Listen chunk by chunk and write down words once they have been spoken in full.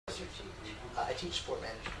teach sport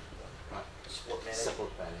management. Sport management.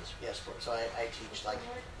 Support management. Yeah, sport. So I teach, like,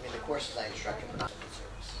 in the courses I instruct in, but not in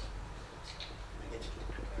service.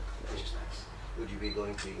 Which is nice. Would you be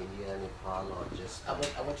going to India, Nepal, or just? I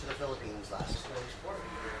went to the Philippines last sport. You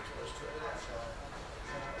were exposed to it. So,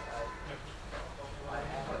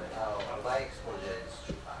 my exposure is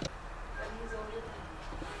too high.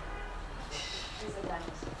 He's a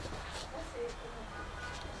dinosaur. That's it.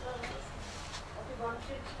 Okay,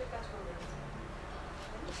 volunteer to catch one.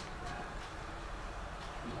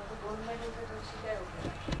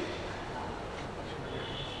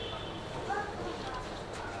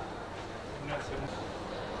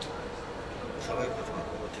 সবাই কথা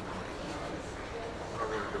বলবো ঠিক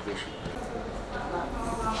বেশি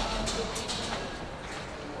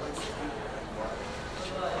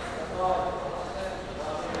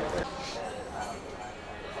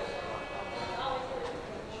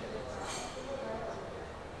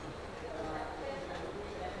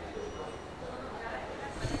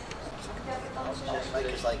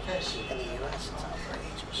like in the U.S. it's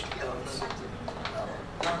outrageous.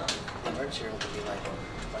 The emergency room could be like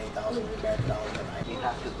 $20,000 American a night. You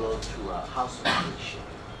have to go through a house rotation.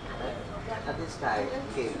 And this guy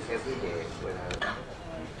came every day when I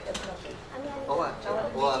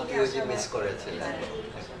আপনি ওই যে miss করেছিলেন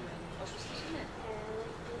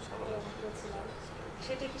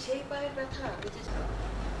সেটা কি সেই পায়ের ব্যথা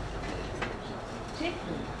ঠিক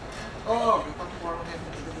ও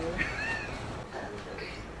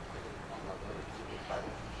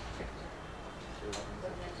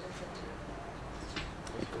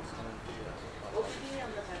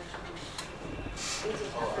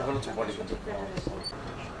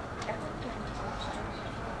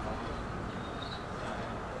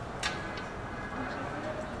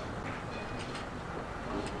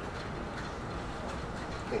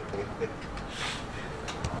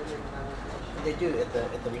They do at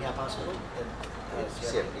the rehab hospital.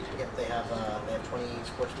 Yep, they have 20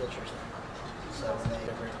 sports wheelchairs now. So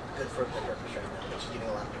they're good for the purpose right now. It's getting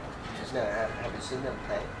a lot of people. No, have you seen them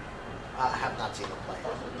play? I have not seen them play.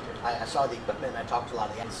 I saw the equipment. I talked to a lot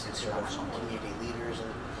of the sort of community leaders,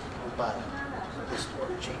 but this sport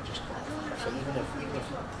changes qualifiers. So even if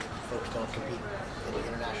folks don't compete at the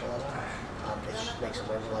international level, it just makes them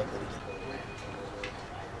more likely to get.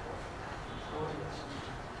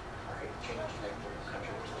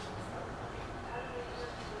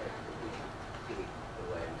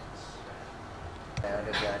 I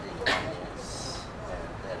undergrad in finance, and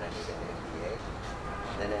then I did an MBA.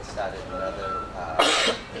 Then I started another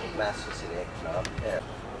master's in economics.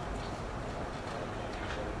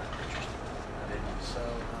 So,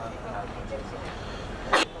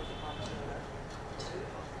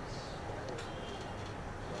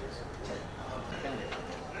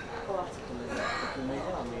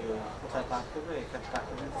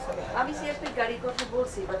 আমি সিআরপির গাড়ির কথা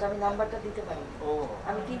বলছি but আমি নাম্বারটা দিতে পারিনি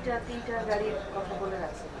আমি তিনটা গাড়ির কথা বলে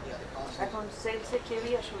রাখছি এখন সেলসে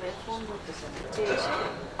কেউই আসলে ফোন ধরতেছে যে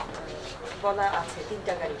বলা আছে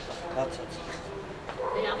তিনটা গাড়ির কথা আচ্ছা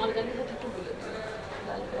আমার গাড়ির কথা একটু বলে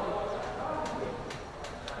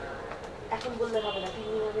এখন বললে হবে না তিনি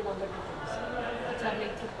আগে নাম্বার দিতে আচ্ছা আমি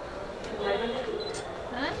একটু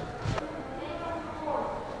হ্যাঁ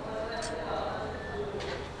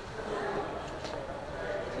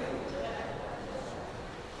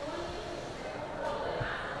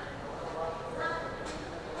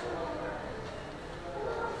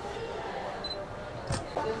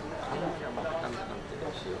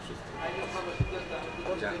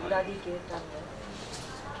दादी के टाइम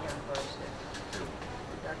क्या बॉयसे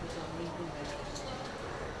दादी तो नहीं भी है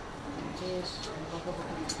जेस बहुत बहुत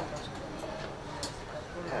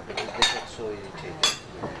Yeah, because they get so irritated.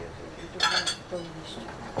 तो निश्चित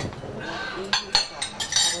ये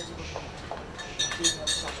सारा जीवन ये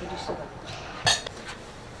शाশুড়ি সেবা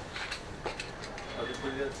Are you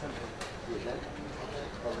doing something?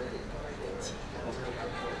 Already.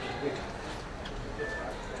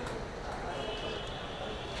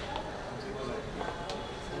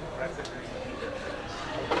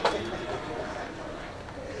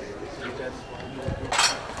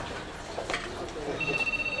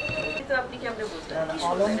 तो আপনি কি আমরা বলতে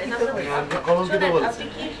আপনি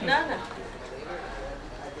কি না না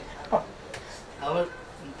আমার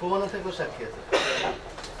প্রমাণ থেকে সাক্ষী আছে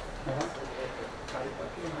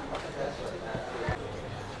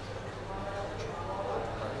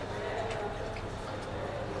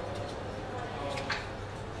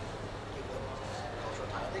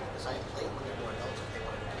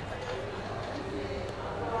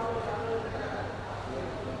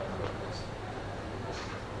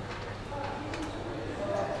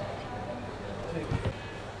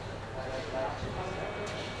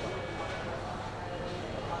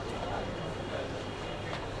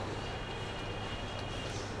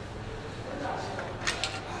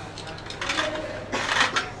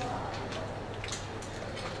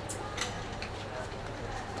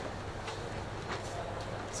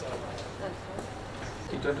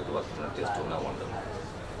internet was just to now on them.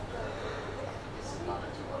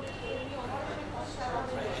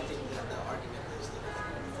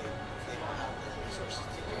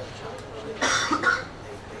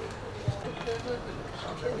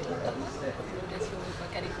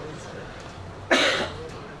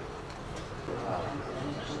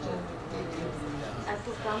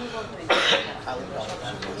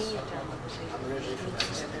 I'm originally from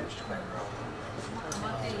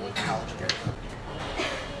college graduate.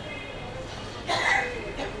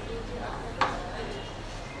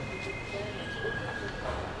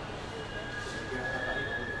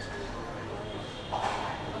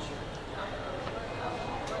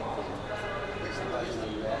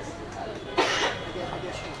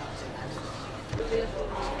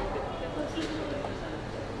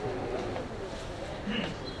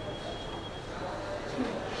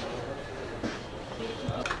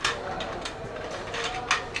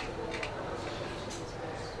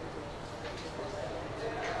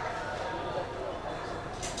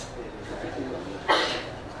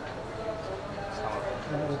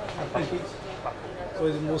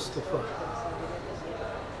 With Mustafa.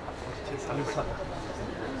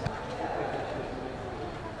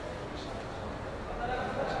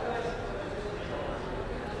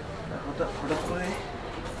 হঠাৎ করে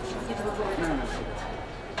না না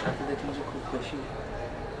রাতে দেখলাম যে খুব বেশি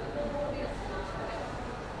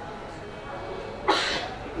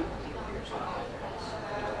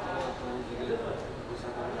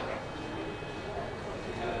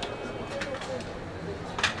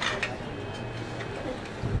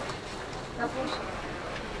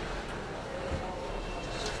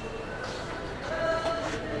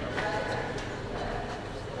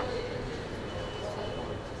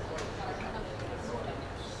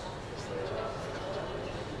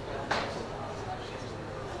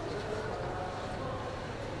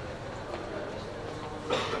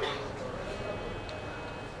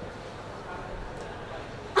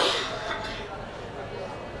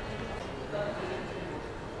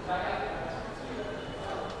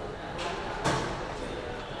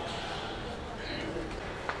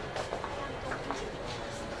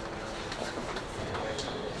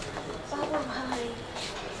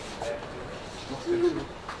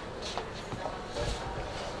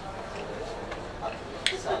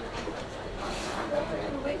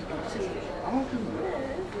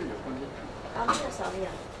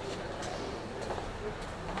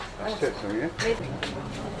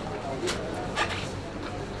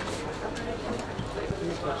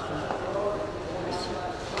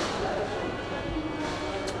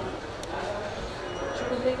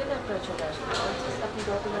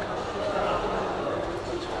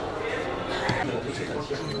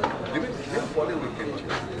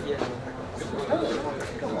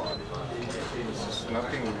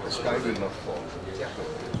Nothing, the sky will not fall.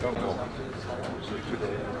 Don't go.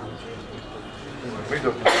 In the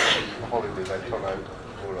middle of the holidays, I thought I would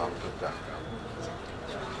go around to Dhaka.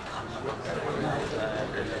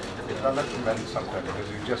 Now that's meant sometimes because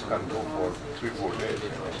you just can't go for 3-4 days. You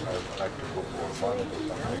know, so I'd like to go for a month or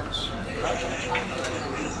something.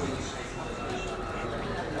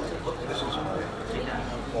 This is my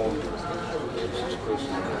old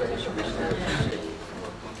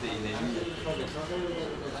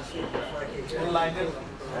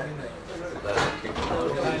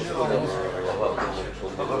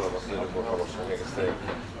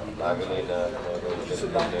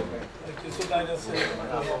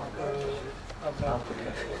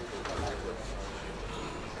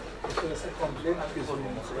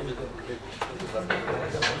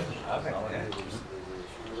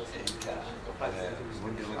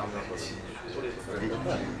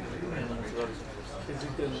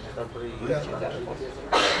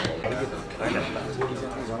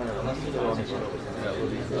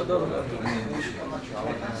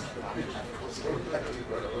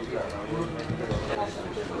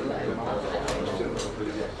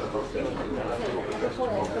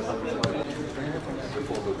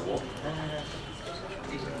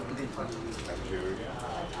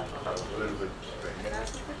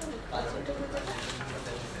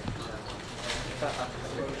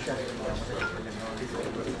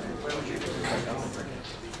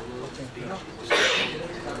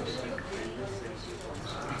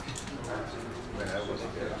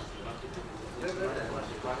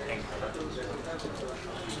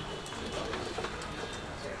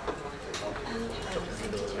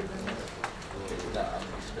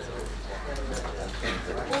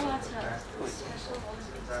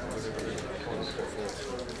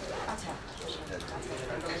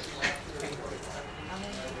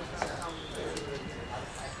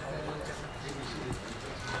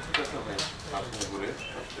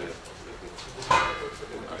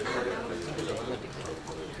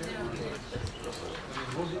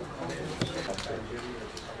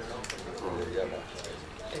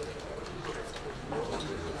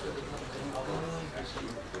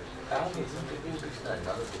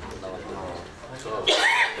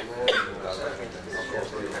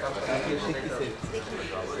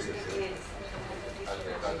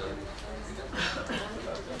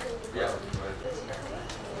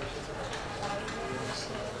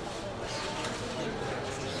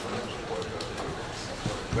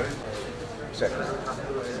Exactly.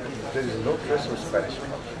 There is no trace of Spanish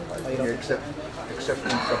except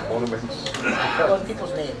in some monuments. Well,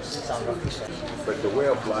 people's names sound roughly the same. But the way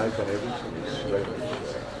of life and everything is very much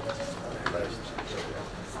nice.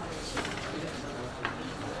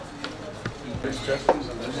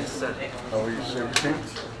 How are you, sir?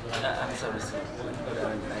 I'm sorry, sir.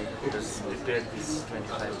 I just prepared this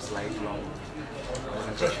 25 slide long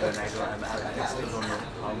presentation and I still don't know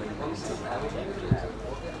how many minutes I have.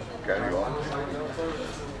 Carry on.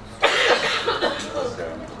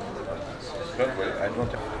 Don't worry, I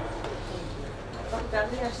don't have.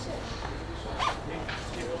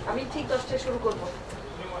 আমি ঠিক 10টায় শুরু করব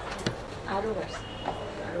আরো বাড়ছে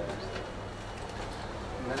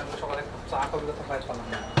সকালে চা করলে তো পাই পালাম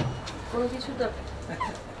না কোনো কিছু দরকার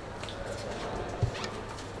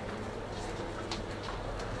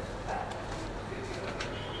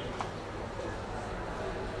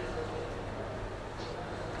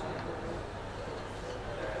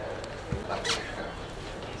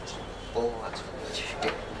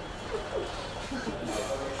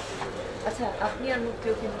আচ্ছা আপনি আর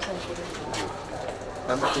মুক্তিও কিন্তু সাইন করবেন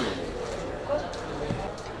I'm doing it.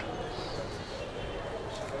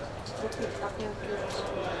 আপনি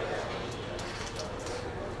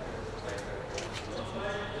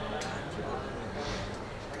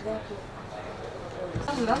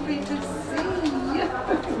Lovely to see you.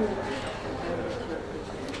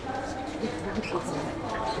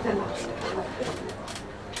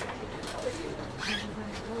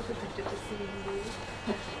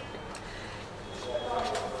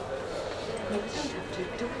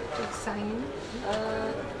 Sign.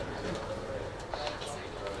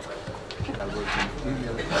 I was in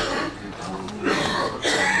India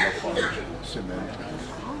Lafarge Cement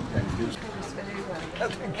and used. Very well.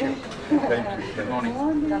 Thank you. Thank you. Good morning.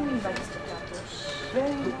 Barrister Tapas.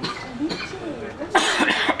 Very nice to meet you.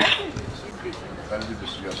 I'll do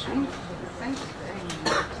this just soon. Thank you very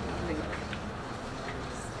much.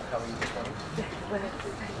 How are you this morning? Well,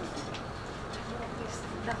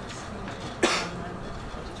 that's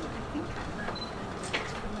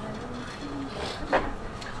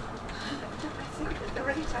the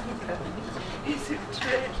rate I go is a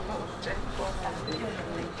dreadful, dreadful I'll take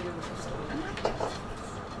your notes out.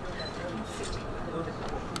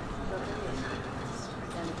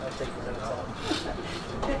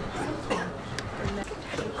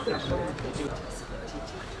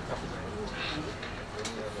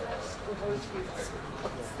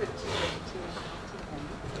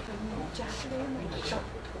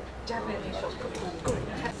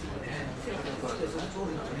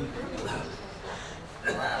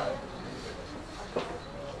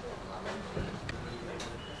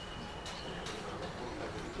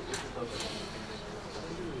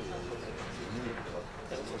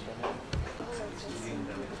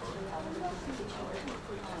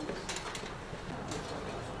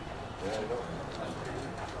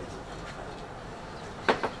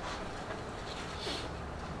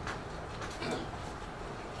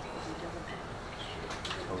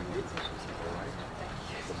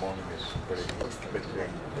 The morning is very good. But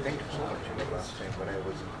thank you so much. Last time when I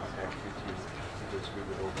was in contact with you, because we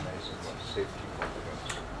were organizing a safety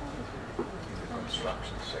conference in the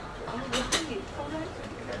construction sector. Oh, really? All right.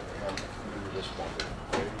 And you responded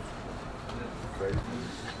very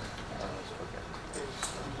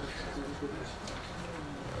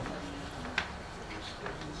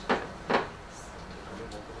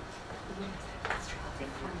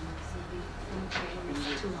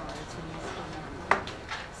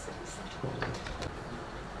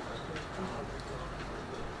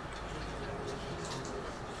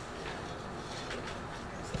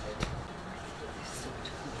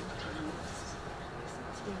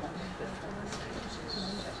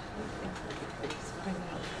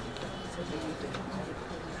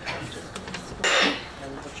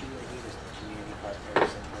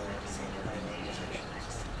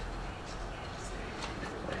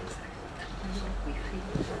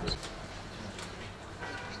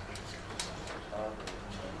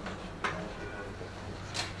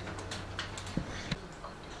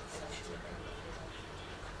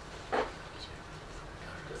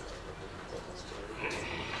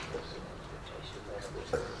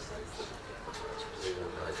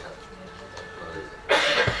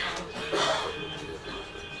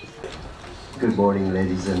Good morning,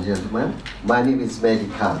 ladies and gentlemen. My name is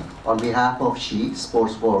Mehdi Khan. On behalf of SHI,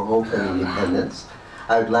 Sports for Hope and Independence,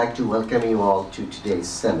 I would like to welcome you all to today's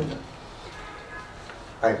seminar.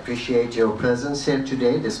 I appreciate your presence here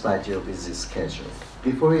today despite your busy schedule.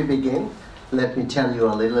 Before we begin, let me tell you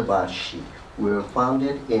a little about SHI. We were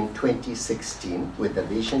founded in 2016 with a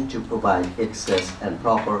vision to provide access and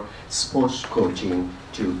proper sports coaching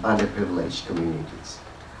to underprivileged communities.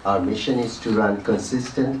 Our mission is to run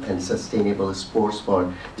consistent and sustainable sports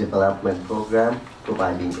for development program,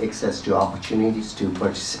 providing access to opportunities to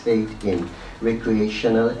participate in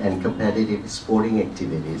recreational and competitive sporting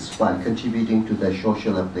activities while contributing to the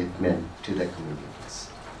social upliftment to the communities.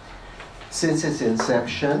 Since its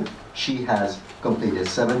inception, SHI has completed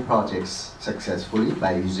 7 projects successfully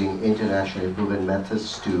by using internationally proven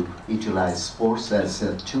methods to utilize sports as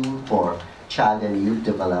a tool for child and youth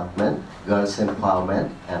development, girls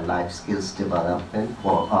empowerment, and life skills development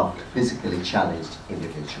of physically challenged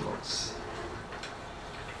individuals.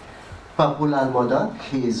 Papul Al-Moda,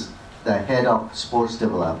 he is the head of sports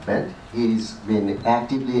development. He's been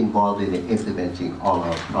actively involved in implementing all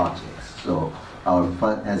our projects. So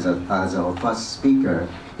as our first speaker,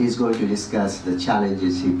 he's going to discuss the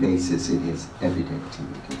challenges he faces in his everyday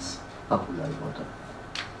activities. Papul Al-Moda.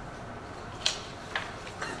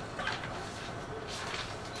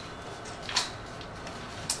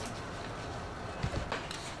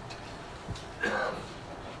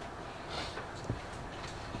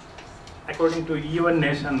 According to UN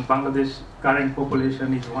Nation, Bangladesh current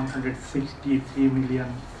population is 163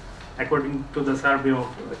 million, according to the survey of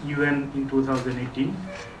UN in 2018.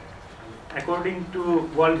 According to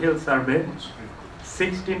World Health Survey,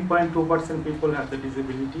 16.2% people have the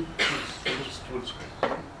disability.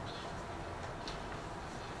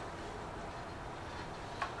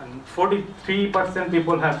 And 43%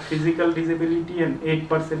 people have physical disability and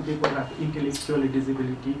 8% people have intellectual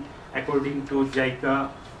disability, according to JICA.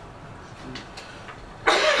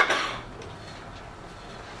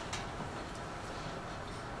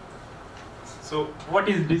 So what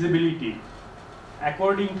is disability?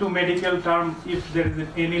 According to medical term, if there is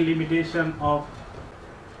any limitation of,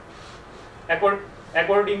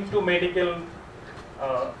 according to medical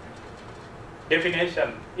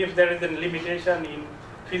definition, if there is a limitation in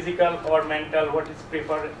physical or mental, what is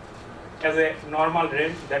preferred as a normal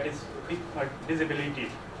range, that is disability.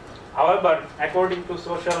 However, according to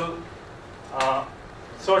social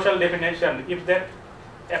definition, if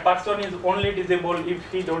a person is only disabled if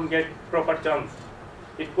he don't get proper chance.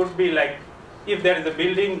 It could be like if there is a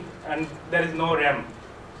building and there is no ramp.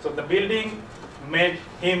 So the building made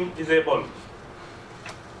him disabled.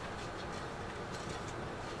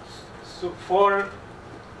 So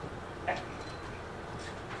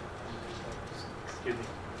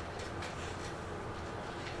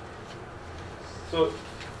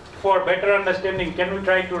for better understanding, can we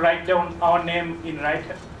try to write down our name in right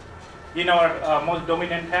hand? In our most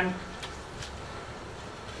dominant hand.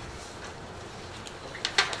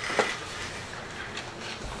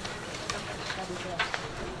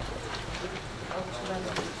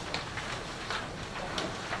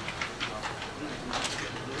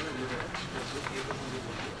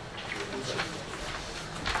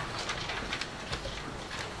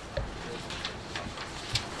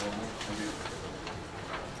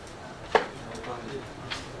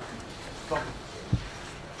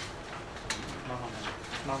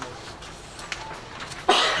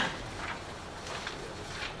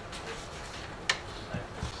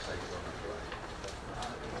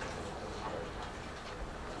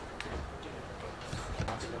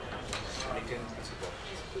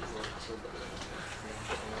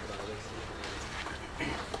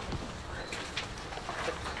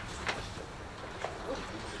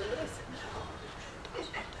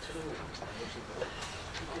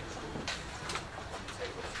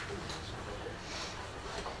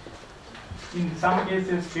 In some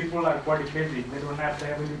cases, people are quadriplegic. They don't have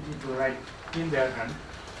the ability to write in their hand,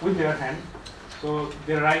 with their hand. So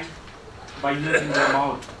they write by using their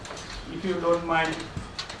mouth. If you don't mind,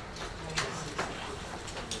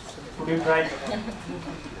 could you try?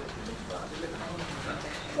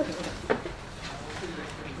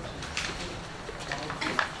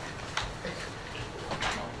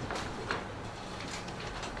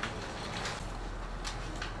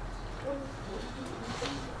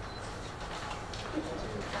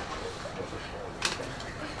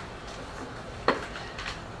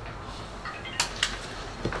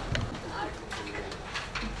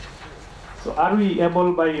 So are we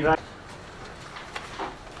able by right?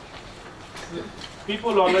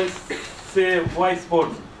 People always say, why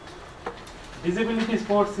sports? Disability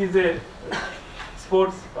sports is a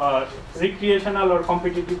sports, recreational or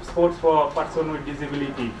competitive sports for person with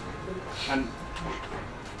disability. And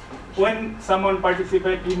when someone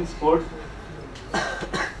participates in sports,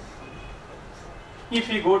 if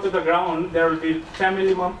he go to the ground, there will be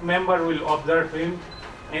family member will observe him,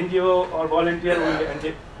 NGO or volunteer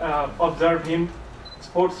will observe him,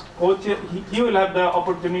 sports coach, he will have the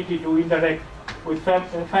opportunity to interact with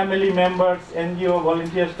family members, NGO,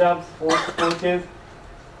 volunteer staff, sports coaches,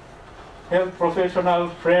 health professional,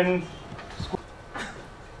 friends.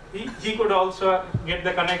 He could also get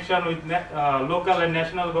the connection with local and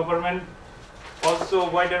national government, also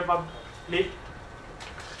wider public.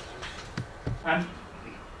 And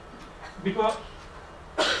because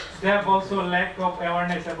they have also lack of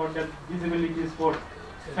awareness about the disability sport.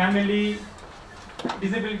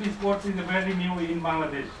 Disability sports is very new in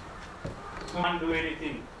Bangladesh. So can't do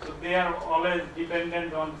anything. So they are always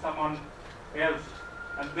dependent on someone else,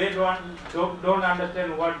 and they don't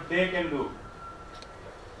understand what they can do.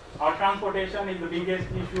 Our transportation is the biggest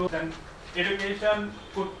issue, and education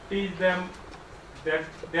could teach them that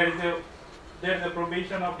there is a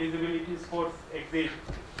provision of disability sports exist.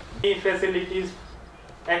 Facilities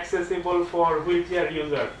accessible for wheelchair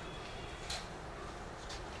users.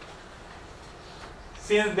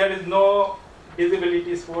 Since there is no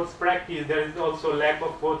disability sports practice, there is also lack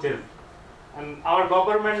of coaches. And our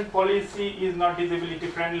government policy is not disability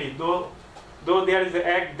friendly, though there is an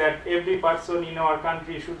act that every person in our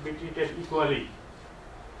country should be treated equally.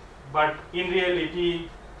 But in reality,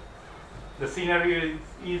 the scenario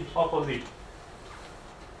is opposite.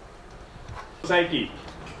 Society.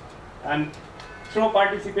 And through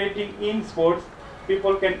participating in sports,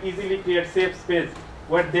 people can easily create safe space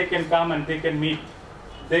where they can come and they can meet.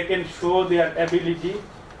 They can show their ability.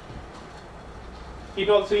 It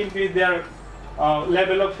also increases their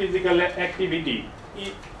level of physical activity.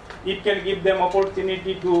 It can give them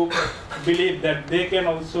opportunity to believe that they can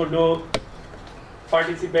also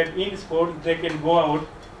participate in sports, they can go out.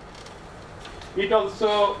 It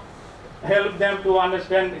also helps them to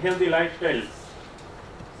understand healthy lifestyles.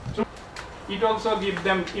 It also gives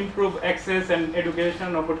them improved access and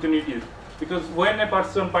education opportunities, because when a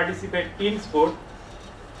person participates in sport,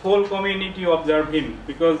 whole community observe him,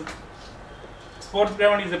 because sports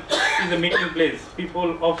ground is a meeting place.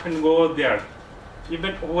 People often go there.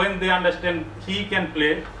 Even when they understand he can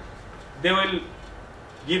play, they will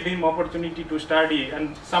give him opportunity to study,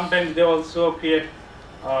 and sometimes they also create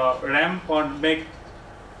ramp or make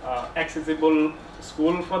accessible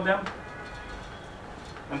school for them.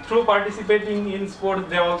 And through participating in sports,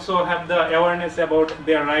 they also have the awareness about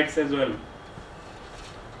their rights as well.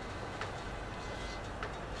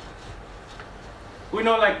 We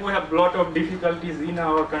know, like, we have a lot of difficulties in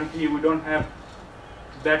our country. We don't have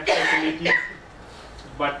that facility.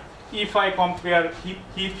 But if I compare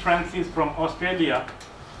Heath Francis from Australia,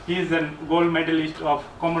 he is a gold medalist of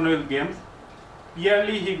Commonwealth Games.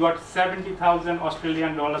 Yearly, he got 70,000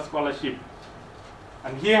 Australian dollar scholarship.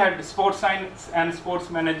 And he had sports science and sports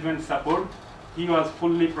management support. He was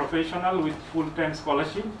fully professional with full-time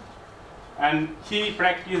scholarship. And he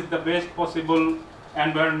practiced the best possible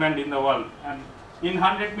environment in the world. And in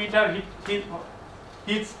 100 meter,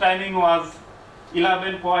 his timing was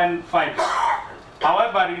 11.5.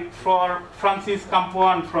 However, for Francis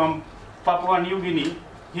Kampuan from Papua New Guinea,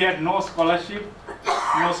 he had no scholarship,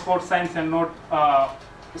 no sports science, and no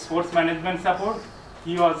sports management support.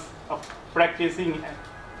 He was practicing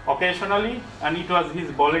occasionally, and it was his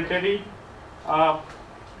voluntary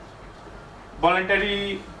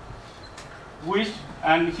wish,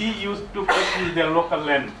 and he used to practice their local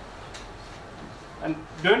land. And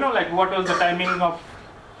do you know, like, what was the timing of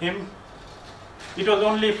him? It was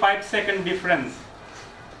only 5-second difference.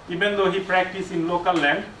 Even though he practiced in local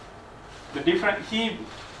land, the difference, he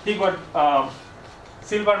got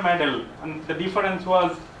silver medal, and the difference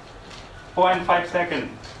was 0.5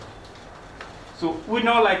 seconds. So we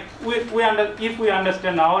know, like, if we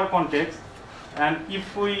understand our context, and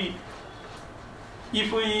if we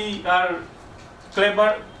are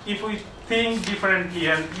clever, if we think differently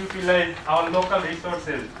and utilize our local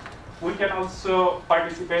resources, we can also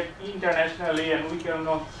participate internationally, and we can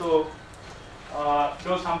also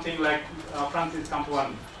do something like Francis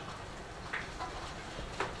Kampuan.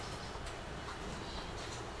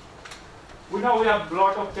 We know we have a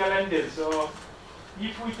lot of challenges, so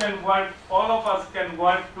if we can work, all of us can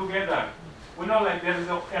work together. We know, like, there is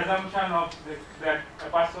an assumption of that a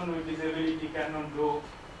person with disability cannot do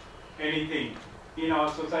anything in our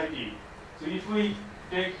society. So if we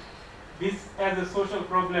take this as a social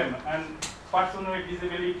problem and person with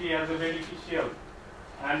disability as a beneficial,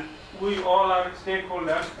 and we all are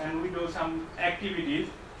stakeholders and we do some activities,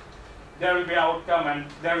 there will be outcome and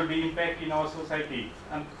there will be impact in our society,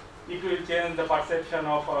 and it will change the perception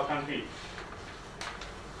of our country.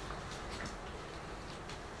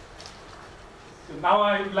 So now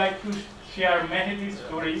I would like to share Mehdi's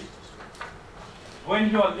story. When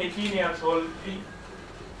he was 18 years old,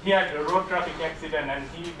 he had a road traffic accident and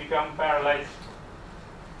he became paralyzed.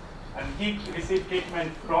 And he received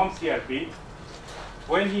treatment from CRP.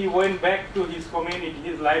 When he went back to his community,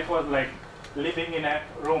 his life was like living in a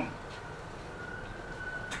room.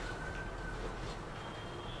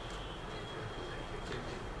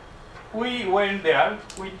 We went there,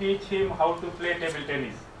 we teach him how to play table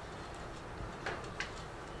tennis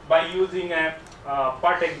by using a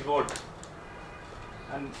Partex board.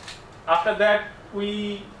 And after that,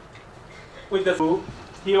 with the group,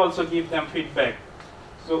 he also gives them feedback.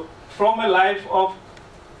 So from a life of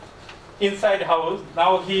inside house,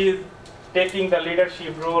 now he is taking the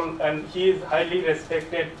leadership role and he is highly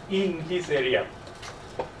respected in his area.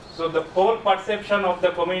 So the whole perception of the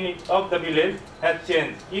community, of the village has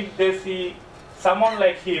changed. If they see someone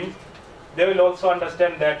like him, they will also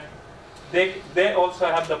understand that they also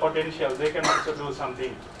have the potential, they can also do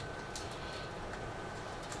something.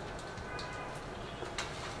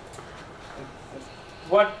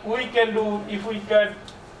 What we can do, if we can,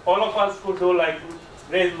 all of us could do, like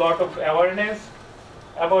raise a lot of awareness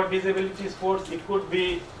about disability sports. It could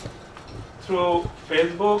be through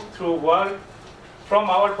Facebook, through work. From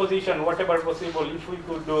our position, whatever possible, if we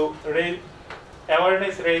could do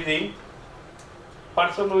awareness raising,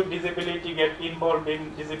 person with disability get involved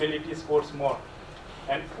in disability sports more.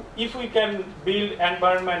 And if we can build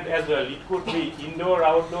environment as well, it could be indoor,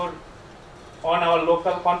 outdoor, on our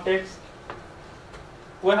local context.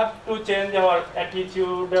 We have to change our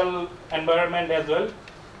attitudinal environment as well.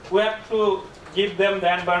 We have to give them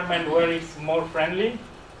the environment where it's more friendly,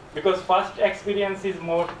 because first experience is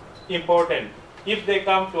more important. If they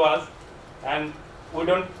come to us and we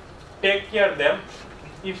don't take care of them,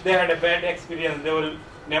 if they had a bad experience, they will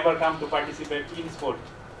never come to participate in sport.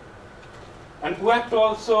 And we have to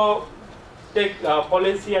also take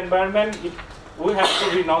policy environment. We have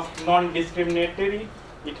to be non-discriminatory.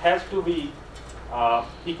 It has to be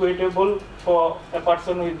equitable for a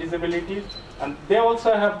person with disabilities. And they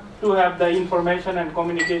also have to have the information and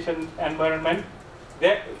communication environment.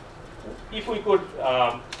 If we could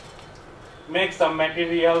make some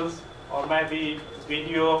materials or maybe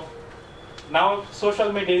video. Now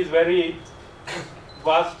social media is very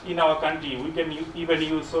vast in our country. We can even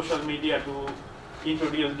use social media to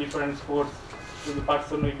introduce different sports to the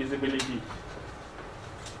person with disability.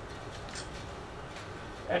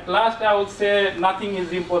 At last I would say nothing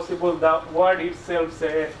is impossible. The word itself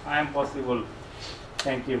says I am possible.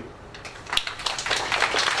 Thank you.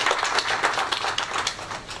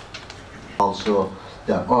 Also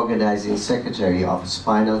the Organising Secretary of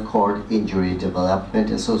Spinal Cord Injury Development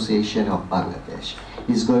Association of Bangladesh.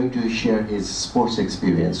 He's going to share his sports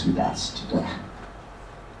experience with us today.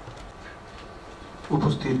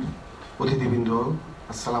 উপস্থিত অতিথিবৃন্দ,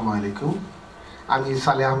 আসসালামু আলাইকুম। আমি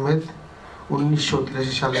সালেহ আহমেদ। 1983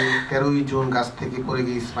 সালে 13 June গাছ থেকে পড়ে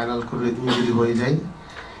গিয়ে স্পাইনাল কর্ড ইনজুরি হয়ে যায়।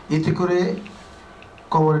 এতে করে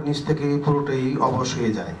কোমরের নিচ থেকে পুরোটাই অবশ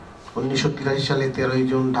হয়ে যায়। 1983 সালে 13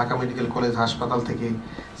 জুন ঢাকা মেডিকেল কলেজ হাসপাতাল থেকে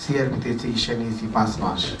সিআরপিতে চিকিৎসা নিয়েছি 5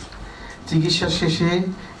 মাস। চিকিৎসা শেষে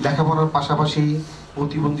লেখাপড়ার পাশাপাশি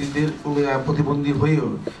প্রতিবন্ধী হয়েও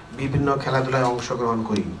বিভিন্ন খেলাধুলায় অংশগ্রহণ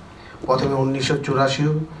করি। প্রথমে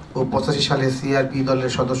 1984 ও 85 সালে সিআরপি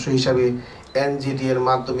দলের সদস্য হিসাবে এনজিডি এর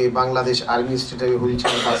মাধ্যমে বাংলাদেশ আর্মি স্টেডিয়ামে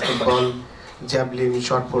হুইলচেয়ার বাস্কেটবল, জ্যাভলিন,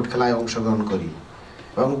 শটপুট খেলায় অংশগ্রহণ করি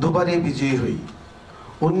এবং দুবারই বিজয়ী হই।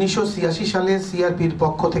 1986 সালে সিআরপির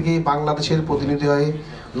পক্ষ থেকে বাংলাদেশের প্রতিনিধি হয়ে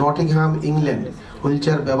নটিংহাম, ইংল্যান্ড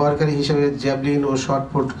হুইলচেয়ার ব্যবহারকারী হিসেবে জ্যাভলিন ও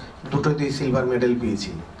শটপুট দুটোতেই সিলভার মেডেল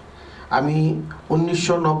পেয়েছি। আমি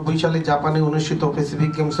 1990 সালে জাপানে অনুষ্ঠিত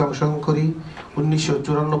প্যাসিফিক গেমসে অংশগ্রহণ করি।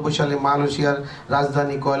 1994 সালে মালয়েশিয়ার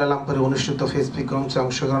রাজধানী কুয়ালালামপুরে অনুষ্ঠিত প্যাসিফিক গেমসে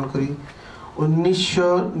অংশগ্রহণ করি।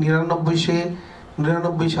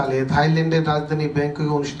 1999 সালে থাইল্যান্ডের রাজধানী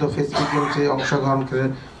ব্যাংককে অনুষ্ঠিত প্যাসিফিক গেমসে অংশগ্রহণ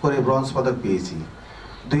করে ব্রোঞ্জ পদক পেয়েছি।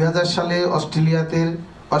 2000 সালে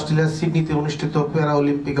অস্ট্রেলিয়ার সিডনিতে অনুষ্ঠিত প্যারা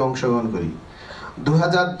অলিম্পিকে অংশগ্রহণ করি।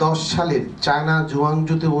 2010 সালের চায়না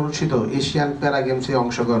জুয়াংজুতে অনুষ্ঠিত এশিয়ান প্যারা গেমসে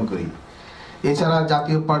অংশগ্রহণ করি। এছাড়া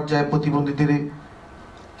জাতীয় পর্যায়ে প্রতিবন্ধীদের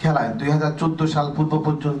খেলায় 2014 সাল পূর্ব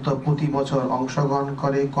পর্যন্ত প্রতি বছর অংশগ্রহণ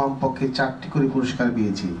করে কমপক্ষে 4টি করে পুরস্কার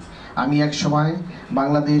পেয়েছি। আমি এক সময়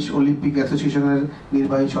বাংলাদেশ অলিম্পিক অ্যাসোসিয়েশনের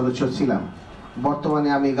নির্বাহী সদস্য ছিলাম। বর্তমানে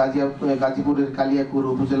আমি গাজীপুরের কালিয়াকুর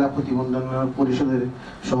উপজেলা প্রতিবন্ধন পরিষদের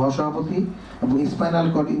সহসভাপতি এবং spinal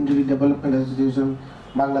cord injury development association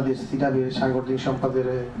Bangladesh সিডাবের সাংগঠনিক সম্পাদকের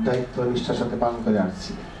দায়িত্ব নিষ্ঠার সাথে পালন করে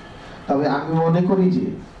আসছি। তবে আমি মনে করি যে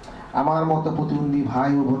আমার মতো প্রতিবন্ধী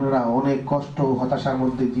ভাই ও বোনেরা অনেক কষ্ট ও হতাশার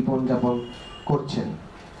মধ্যে জীবনযাপন করছেন।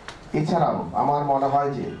 এছাড়াও আমার মনে হয়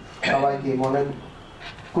যে সবাইকে মনে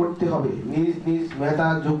করতে হবে নিজ নিজ মেধা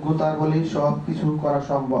যোগ্যতার বলে সব কিছু করা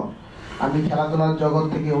সম্ভব। আমি খেলাধুলার জগৎ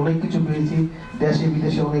থেকে অনেক কিছু পেয়েছি, দেশে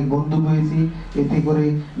বিদেশে অনেক বন্ধু পেয়েছি, এতে করে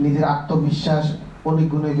নিজের আত্মবিশ্বাস অনেক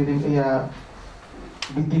গুণে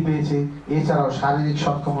বৃদ্ধি পেয়েছে। এছাড়াও শারীরিক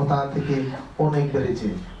সক্ষমতা থেকে অনেক বেড়েছে,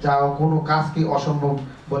 যা কোনো কাজকে অসম্ভব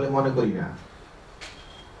বলে মনে করি না।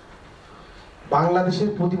 বাংলাদেশের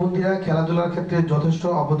প্রতিবন্ধীরা খেলাধুলার ক্ষেত্রে যথেষ্ট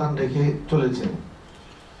অবদান রেখে চলেছেন।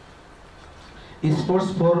 Sports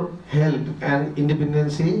for health and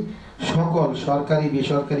independency সকল সরকারি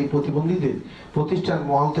বেসরকারি প্রতিবন্ধীদের প্রতিষ্ঠান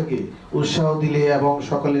মহল থেকে উৎসাহ দিলে এবং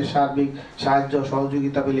সকলের সার্বিক সাহায্য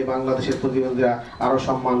সহযোগিতা পেলে বাংলাদেশের প্রতিবন্ধীরা আরো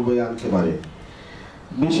সম্মান বয়ে আনতে পারে।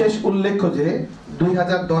 বিশেষ উল্লেখ্য যে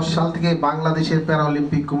 2010 সাল থেকে বাংলাদেশের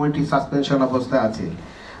প্যারালিম্পিক কমিটি সাসপেনশন অবস্থায় আছে,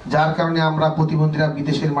 যার কারণে আমরা প্রতিবন্ধীরা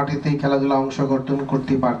বিদেশের মাটিতে খেলাধুলা অংশগ্রহণ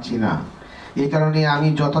করতে পারছি না। এই কারণে আমি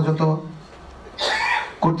যথাযথ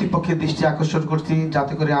কর্তৃপক্ষের দৃষ্টি আকর্ষণ করছি,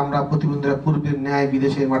 যাতে করে আমরা প্রতিবন্ধীরা পূর্বের ন্যায়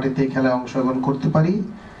বিদেশের মাটিতে খেলায় অংশগ্রহণ করতে পারি।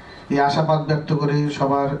 এই আশাবাদ ব্যক্ত করে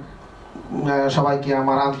সবাইকে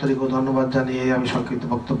আমার আন্তরিক ধন্যবাদ জানিয়ে আমি সংক্ষিপ্ত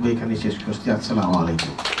বক্তব্য এখানে শেষ করছি। আসসালামু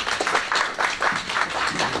আলাইকুম।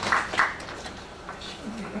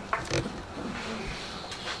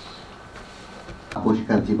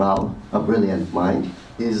 Mohiuddin Babar, a brilliant mind.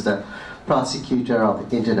 He is the Prosecutor of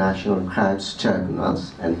International Crimes Tribunals,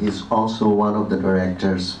 and he's also one of the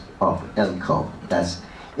directors of ELCO, that's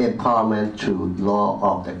Empowerment Through Law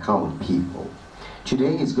of the Common People.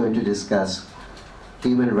 Today he's going to discuss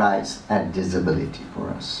human rights and disability for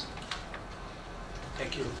us.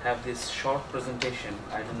 Thank you. Have this short presentation.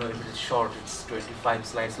 I don't know if it is short, it's 25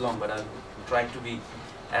 slides long, but I'll try to be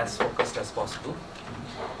as focused as possible.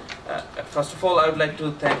 First of all, I would like to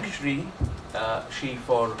thank Shri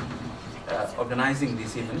for organizing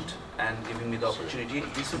this event and giving me the opportunity.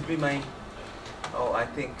 This would be my, I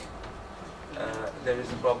think there is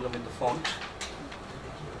a problem with the font.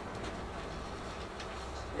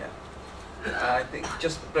 Yeah, I think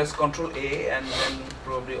just press Ctrl A and then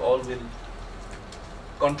probably all will,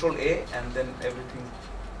 Ctrl A and then everything.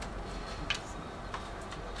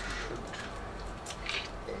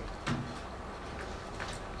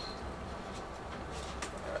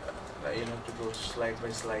 You have to go slide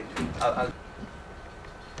by slide. I'll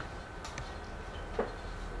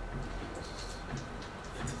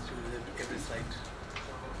every slide.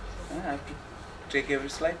 I have to take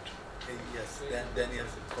every slide. Yes. Then you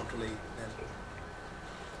have to Control A. Then.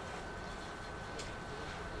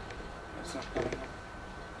 It's not coming up.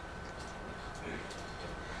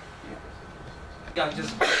 Yeah. I'll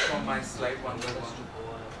just go from my slide one by one.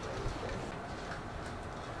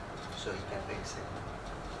 So you can fix it.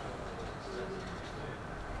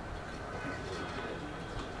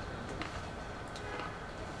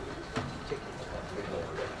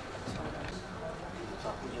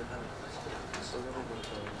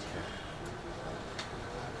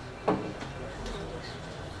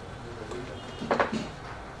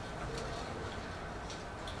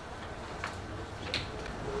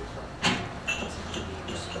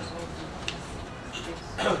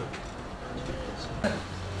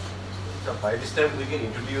 By this time we can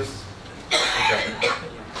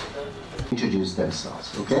introduce themselves,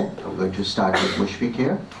 okay? I'm going to start with Mushfiq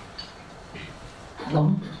here. Hello,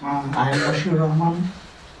 I am Bashir Rahman,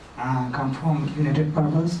 come from United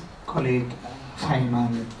Purpose, colleague Saleh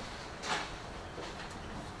Ahmed.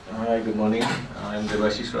 Hi, good morning. I'm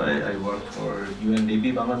Devashish Roy. I work for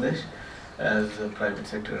UNDP Bangladesh as a private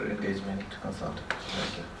sector engagement consultant.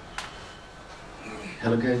 Thank you.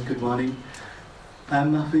 Hello guys, good morning.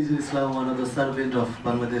 I'm Hafizul Islam, one of the servant of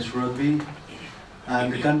Bangladesh Rugby. I'm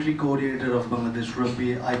the country coordinator of Bangladesh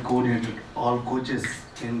Rugby. I coordinated all coaches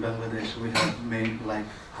in Bangladesh. We have made like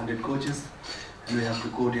 100 coaches and we have to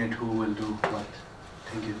coordinate who will do what.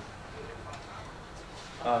 Thank you.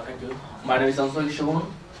 Thank you. My name is Ansar Shobon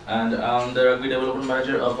and I'm the Rugby Development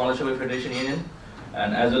Manager of Bangladesh Rugby Federation Union,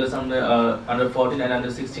 and as well as I'm the under 14 and under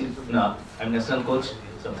 16. I'm national coach.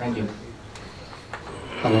 So thank you.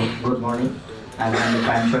 Hello, good morning. I'm Andy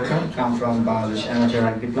Panchaka, come from Bangladesh Amateur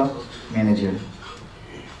Rugby Club, manager.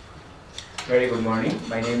 Very good morning.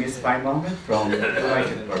 My name is Pai Mohammed from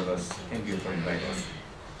United Purpose. Thank you for inviting us.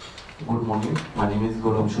 Good morning. My name is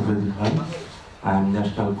Gautam Shubhedil Khan. I am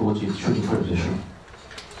national coach in Shooting Federation.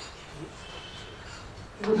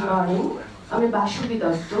 Good morning, আমি বাসুবী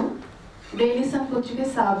Dutta, Daily Sun পত্রিকার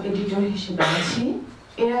sub editor হিসেবে আছি।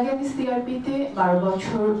 এর আগে আমি সিআরপিতে 12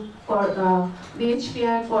 বছর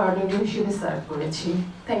বিএইচপিআর coordinator হিসেবে serve করেছি।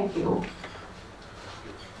 Thank you.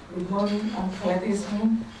 গুড মর্নিং, আমি খালেদা ইসমিন।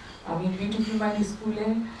 আমি বিউটিফুল মাইন্ড স্কুলে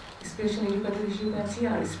স্পেশাল এডুকেটর হিসেবে আছি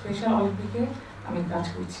আর স্পেশাল অলিম্পিকে আমি কাজ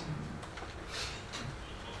করছি।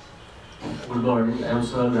 Good morning, I'm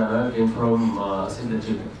Saleh Ahmed, came from SCIDAB.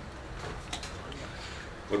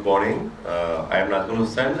 Good morning, I am Nazmul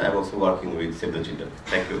Hussain. I am also working with Save the Children.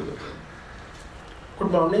 Thank you.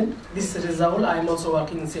 Good morning, this is Rizal. I am also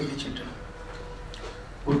working in Save the Children.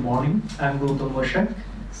 Good morning, I am Gautam Vashak,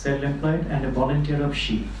 self-employed and a volunteer of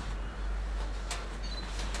SHI.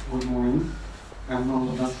 Good morning, I am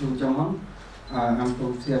Mohammad Nasrul Jaman. I am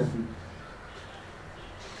from CRP.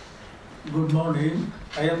 Good morning,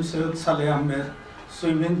 I am Syed Saleh Ahmed,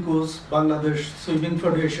 swimming coach, Bangladesh Swimming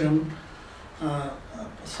Federation,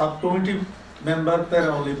 subcommittee member,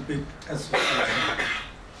 Paralympic Association.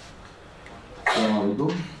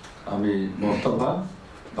 Assalamualaikum, আমি Mostafa,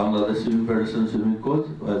 Bangladesh swimming federation swimming coach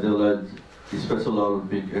as well as special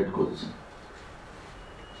Olympic head coach.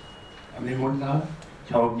 আমি Munna,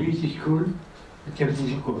 Chowdhury School,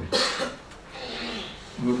 Chelsea Coach.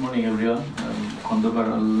 Good morning everyone, I'm Khondokar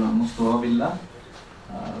Mustafa Billah,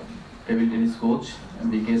 table tennis coach,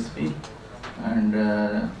 BKSP, and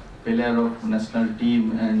player of national team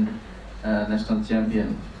and national champion.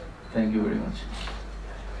 Thank you very much.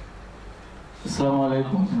 Assalamu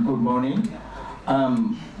alaikum, good morning. I'm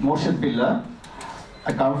Mohiuddin Babar.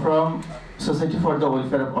 I come from Society for the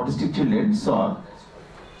Welfare of Autistic Children, SOAC.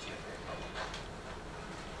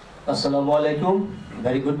 Assalamu alaikum,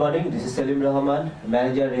 very good morning. This is Salim Rahman,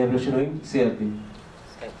 Manager Rehabilitation Wing, CRP.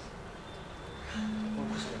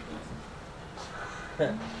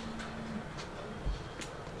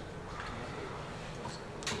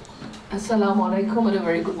 Assalamu alaikum and a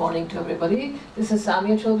very good morning to everybody. This is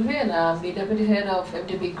Samia Chowdhury and I'm the Deputy Head of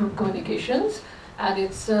MTB Group Communications, and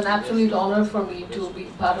it's an absolute honor for me to be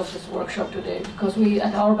part of this workshop today because we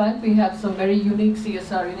at our bank we have some very unique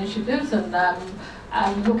CSR initiatives, and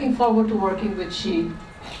I'm looking forward to working with SHI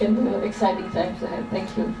in the exciting times ahead. Thank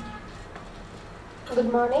you. Good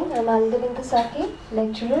morning, I'm Alida Saki,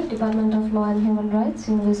 Lecturer, Department of Law and Human Rights,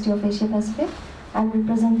 University of Asia Pacific. I'm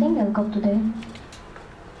representing ELCOP today.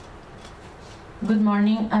 Good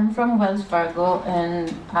morning, I'm from Wells Fargo and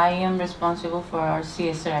I am responsible for our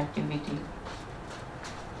CSR activity.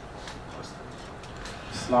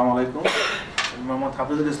 Assalamu alaikum, I'm Mohammad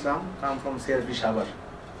Hafizul Islam, I'm from CRP Shabar.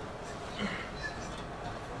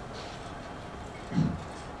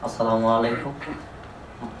 Assalamu alaikum,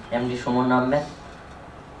 MD Sharmin Ahmed,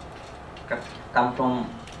 come from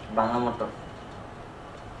Bangla Motor.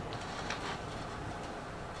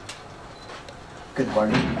 Good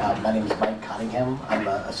morning. My name is Mike Cottingham. I'm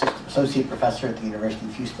an associate professor at the University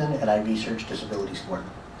of Houston, and I research disabilities work.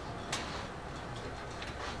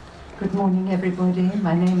 Good morning, everybody.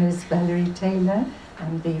 My name is Valerie Taylor.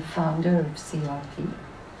 I'm the founder of CRP.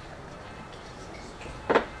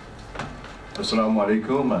 Assalamu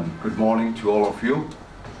alaikum and good morning to all of you.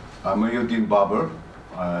 I'm Mohiuddin Babar.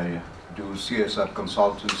 I do CSR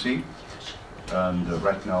consultancy, and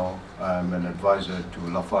right now I'm an advisor to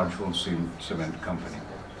Lafarge Holcim Cement Company.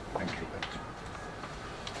 Thank you.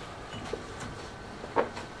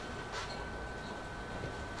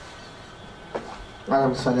 I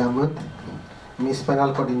am Saleh Ahmed,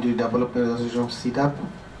 Spinal Cord Injury Development Association of SCIDAB.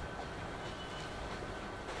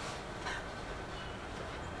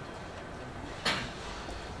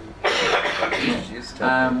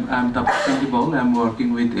 I'm Tapas K Baul. I'm working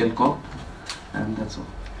with ELCOP, and that's all.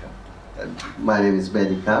 My name is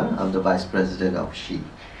Barrister. I'm the Vice President of SHI.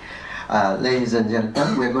 Ladies and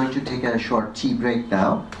gentlemen, we're going to take a short tea break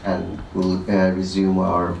now, and we'll resume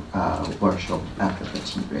our workshop after the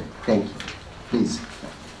tea break. Thank you. Please.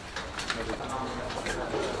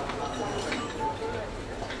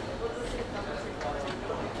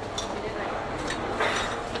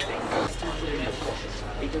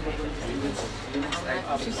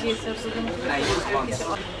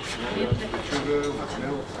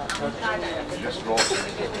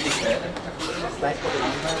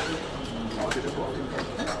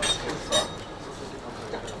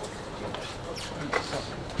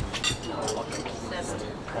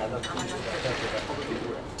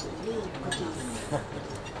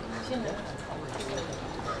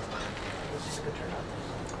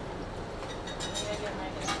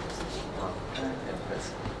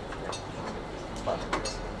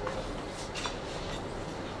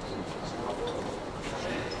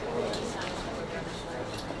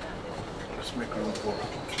 Let's make room for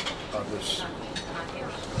others.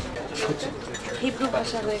 Hebrew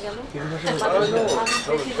ভাষা হয়ে গেল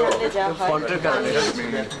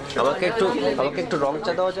আমাকে একটু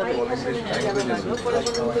রংটা দেওয়া যাবে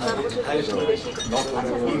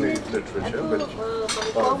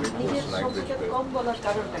কম বলার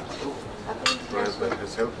কারণটা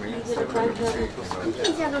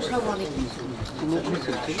কি জানো সব অনেক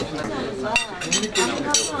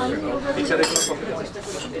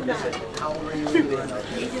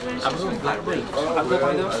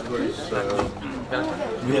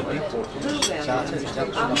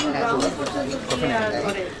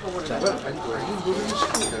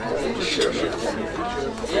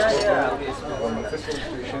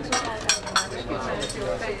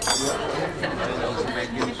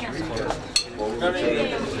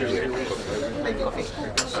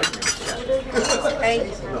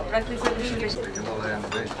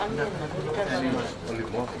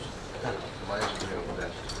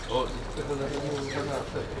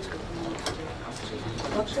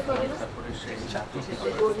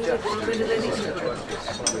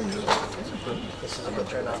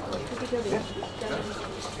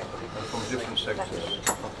from different sectors.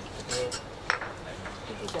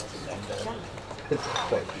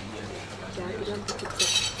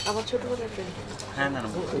 আমার ছোটবেলার ফ্রেন্ড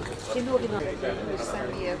কিন্তু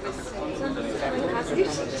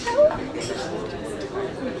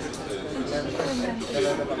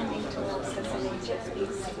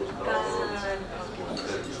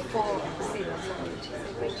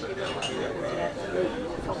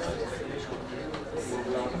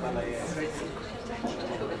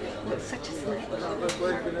such a snack.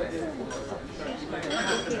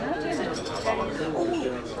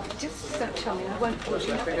 Just such a I won't push it.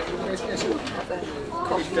 Have a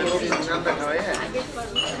coffee.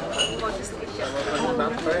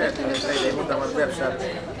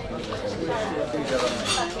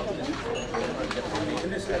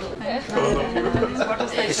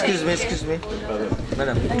 Excuse me.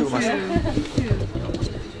 Madam, too much.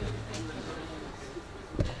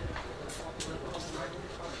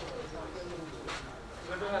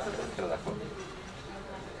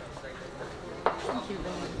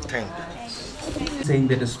 Saying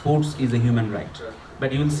that sports is a human right,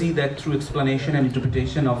 but you will see that through explanation and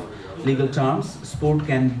interpretation of legal terms, sport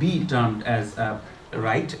can be termed as a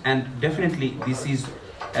right, and definitely this is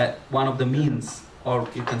one of the means, or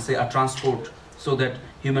you can say a transport, so that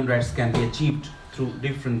human rights can be achieved through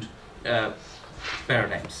different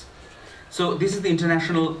paradigms. So this is the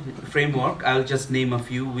international framework. I'll just name a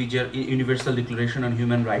few, which are Universal Declaration on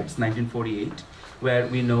Human Rights, 1948, where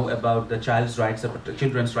we know about the children's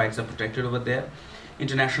rights are protected over there.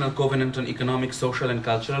 International Covenant on Economic, Social and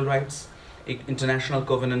Cultural Rights, International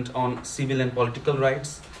Covenant on Civil and Political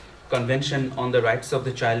Rights, Convention on the Rights of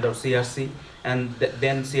the Child, or CRC, and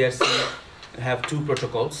then CRC have two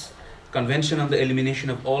protocols: Convention on the Elimination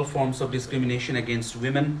of All Forms of Discrimination against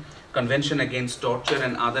Women, Convention against Torture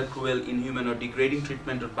and Other Cruel, Inhuman or Degrading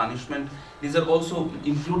Treatment or Punishment. These are also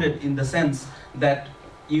included in the sense that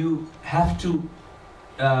you have to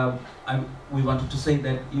we wanted to say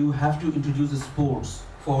that you have to introduce the sports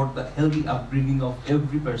for the healthy upbringing of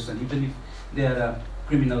every person, even if they are a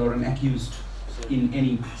criminal or an accused in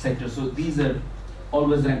any sector. So these are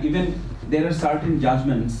always, and even there are certain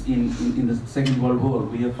judgments in the Second World War.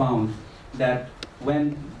 We have found that when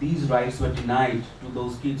these rights were denied to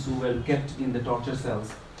those kids who were kept in the torture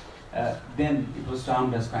cells, then it was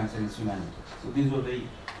termed as crimes against humanity. So these were very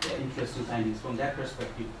interesting findings. From that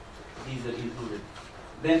perspective, these are included.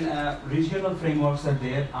 Then regional frameworks are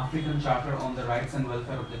there: African Charter on the Rights and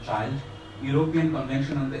Welfare of the Child, European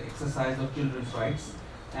Convention on the Exercise of Children's Rights,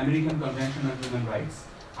 American Convention on Human Rights,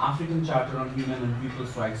 African Charter on Human and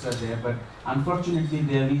People's Rights are there, but unfortunately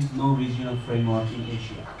there is no regional framework in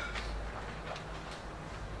Asia.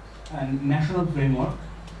 And national framework,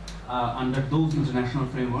 under those international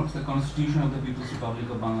frameworks, the Constitution of the People's Republic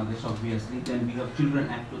of Bangladesh, obviously. Then we have Children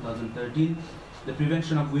Act 2013, the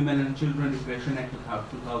Prevention of Women and Children Repression Act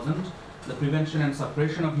 2000, the Prevention and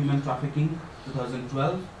Suppression of Human Trafficking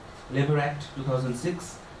 2012, Labor Act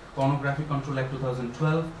 2006, Pornography Control Act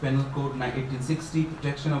 2012, Penal Code 1860,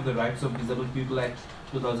 Protection of the Rights of Disabled People Act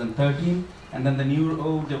 2013, and then the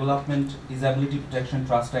Neuro Development Disability Protection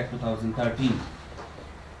Trust Act 2013.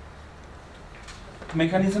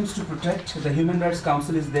 Mechanisms to protect: the Human Rights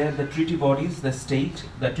Council is there, the treaty bodies, the state,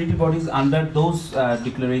 the treaty bodies under those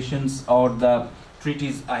declarations or the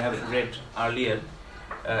treaties I have read earlier,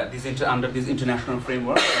 under this international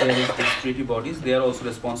framework, there is these treaty bodies. They are also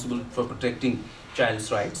responsible for protecting child's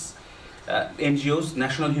rights. NGOs,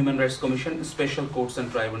 National Human Rights Commission, special courts and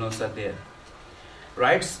tribunals are there.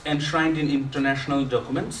 Rights enshrined in international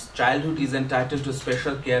documents. Childhood is entitled to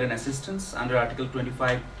special care and assistance under Article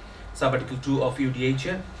 25, Sub-Article 2 of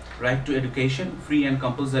UDHR. Right to education, free and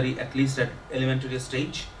compulsory at least at elementary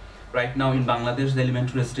stage. Right now in Bangladesh, the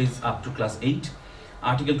elementary stage is up to class 8.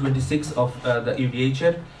 Article 26 of the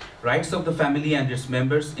UDHR. Rights of the family and its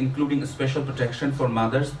members, including special protection for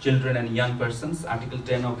mothers, children and young persons. Article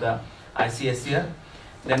 10 of the ICSCR.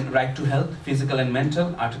 Then right to health, physical and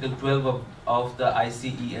mental, Article 12 of the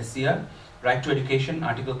ICESCR. Right to education,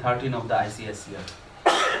 Article 13 of the ICSCR.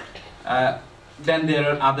 Then there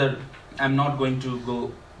are other, I'm not going to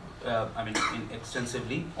go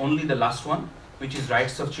extensively, only the last one, which is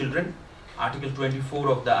rights of children, Article 24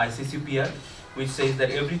 of the ICCPR, which says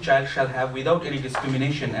that every child shall have, without any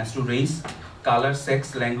discrimination as to race, color,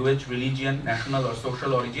 sex, language, religion, national or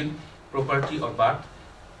social origin, property or birth,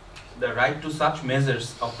 the right to such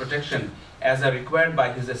measures of protection as are required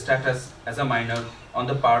by his status as a minor on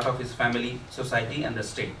the part of his family, society and the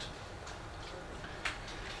state.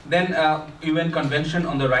 Then UN Convention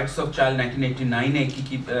on the Rights of Child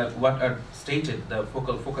 1989, what are stated, the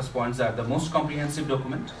focus points are: the most comprehensive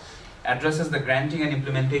document, addresses the granting and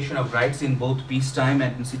implementation of rights in both peacetime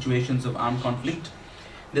and in situations of armed conflict.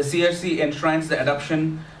 The CRC enshrines the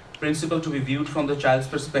adoption principle to be viewed from the child's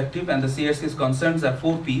perspective, and the CRC's concerns are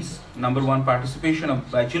 4 P's. Number 1, participation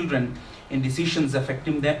by children in decisions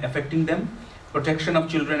affecting them, protection of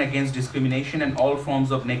children against discrimination and all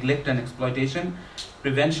forms of neglect and exploitation,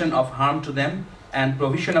 prevention of harm to them, and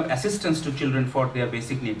provision of assistance to children for their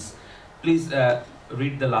basic needs. Please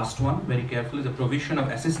read the last one very carefully, the provision of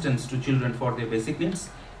assistance to children for their basic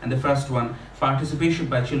needs, and the first one, participation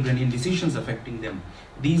by children in decisions affecting them.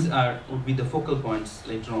 These would be the focal points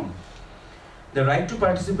later on. The right to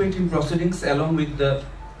participate in proceedings, along with the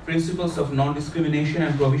principles of non-discrimination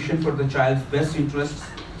and provision for the child's best interests,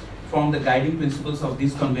 form the guiding principles of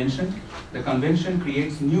this convention. The convention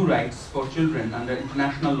creates new rights for children under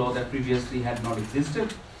international law that previously had not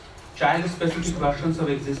existed. Child-specific versions of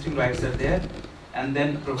existing rights are there, and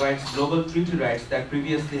then provides global treaty rights that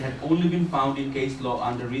previously had only been found in case law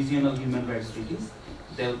under regional human rights treaties.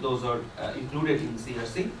 Those are included in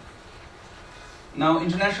CRC. Now,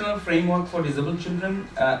 international framework for disabled children.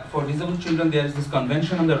 For disabled children, there is this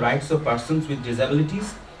Convention on the Rights of Persons with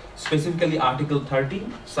Disabilities, specifically Article 30,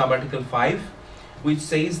 Sub-Article 5, which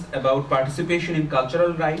says about participation in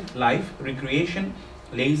cultural life, recreation,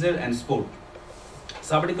 leisure and sport.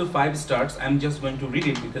 Sub-Article 5 starts, I'm just going to read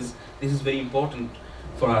it because this is very important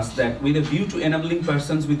for us, that with a view to enabling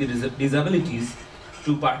persons with disabilities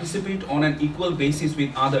to participate on an equal basis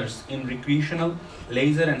with others in recreational,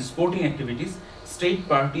 leisure and sporting activities, state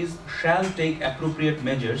parties shall take appropriate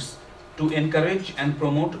measures to encourage and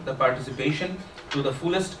promote the participation to the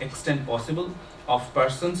fullest extent possible of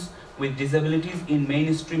persons with disabilities in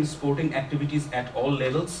mainstream sporting activities at all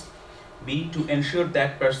levels. B, to ensure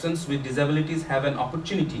that persons with disabilities have an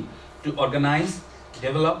opportunity to organize,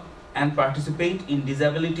 develop and participate in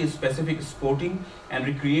disability-specific sporting and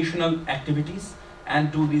recreational activities,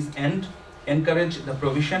 and to this end encourage the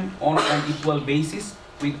provision on an equal basis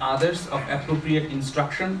with others of appropriate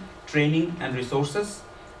instruction, training and resources,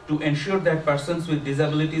 to ensure that persons with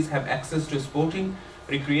disabilities have access to sporting,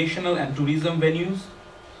 recreational and tourism venues,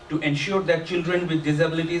 to ensure that children with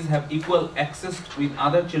disabilities have equal access with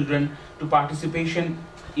other children to participation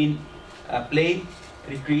in play,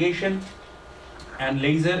 recreation and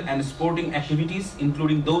leisure and sporting activities,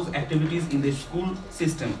 including those activities in the school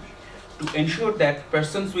system, to ensure that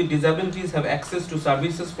persons with disabilities have access to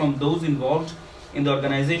services from those involved in the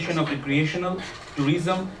organization of recreational,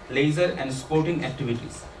 tourism, leisure and sporting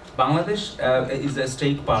activities. Bangladesh is a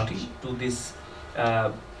stake party to this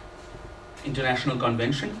international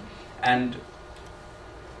convention, and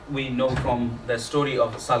we know from the story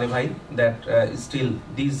of Saleh Bhai that still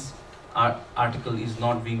this article is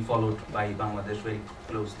not being followed by Bangladesh very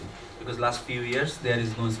closely, because last few years there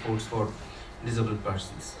is no sports for disabled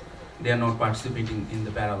persons. They are not participating in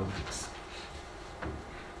the Paralympics.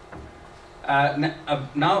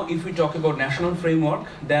 Now, if we talk about national framework,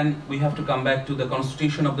 then we have to come back to the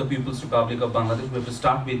Constitution of the People's Republic of Bangladesh. We have to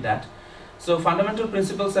start with that. So, fundamental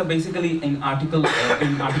principles are basically in Article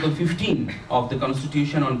 15 of the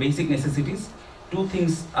Constitution on basic necessities. Two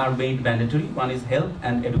things are made mandatory. One is health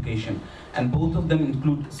and education, and both of them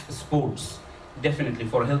include sports, definitely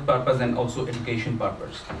for health purpose and also education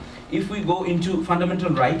purpose. If we go into fundamental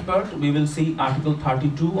right part, we will see Article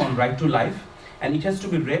 32 on right to life, and it has to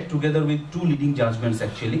be read together with two leading judgments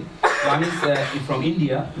actually. One is from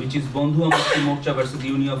India, which is Bandhu Mukti Morcha versus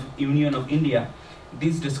Union of India.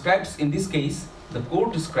 This describes, in this case, the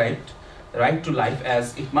court described the right to life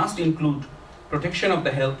as it must include protection of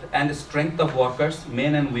the health and strength of workers,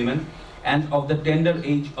 men and women, and of the tender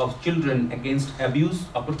age of children against abuse,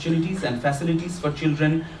 opportunities and facilities for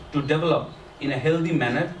children to develop in a healthy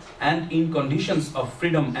manner and in conditions of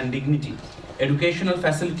freedom and dignity, educational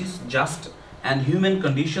facilities, just and human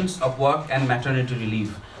conditions of work and maternity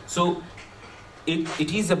relief. So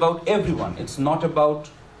it is about everyone. It's not about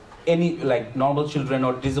any like normal children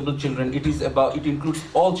or disabled children. It includes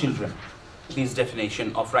all children, this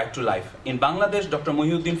definition of right to life. In Bangladesh, Dr.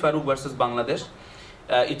 Mohiuddin Farooq versus Bangladesh,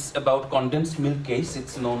 it's about condensed milk case.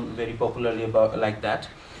 It's known very popularly about like that.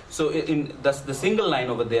 So in the single line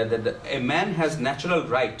over there that a man has natural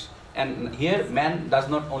right, and here man does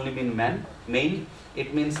not only mean male,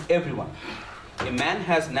 it means everyone. A man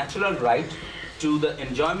has natural right to the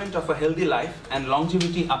enjoyment of a healthy life and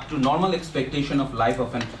longevity up to normal expectation of life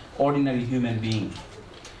of an ordinary human being.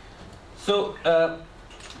 So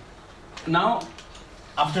now,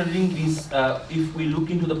 after reading this, if we look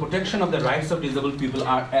into the protection of the rights of disabled people,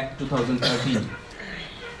 our Act 2013,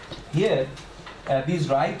 here this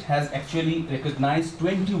right has actually recognized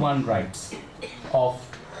 21 rights of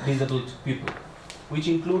disabled people, which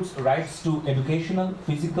includes rights to educational,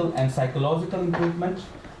 physical and psychological improvement,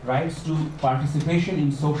 rights to participation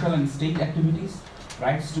in social and state activities,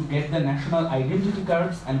 rights to get the national identity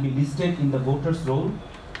cards and be listed in the voters' roll,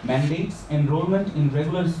 mandates enrollment in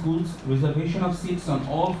regular schools, reservation of seats on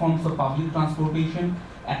all forms of public transportation,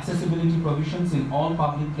 accessibility provisions in all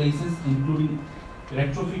public places, including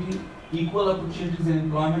retrofitting, equal opportunities in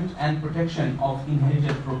employment, and protection of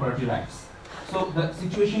inherited property rights. So the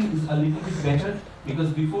situation is a little bit better because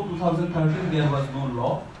before 2013 there was no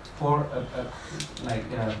law for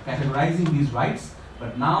categorizing these rights,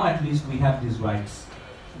 but now at least we have these rights.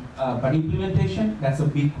 But implementation, that's a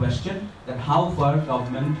big question, that how far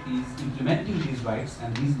government is implementing these rights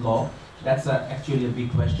and these law, that's actually a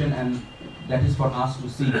big question, and that is for us to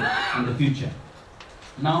see in the future.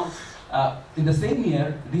 Now, in the same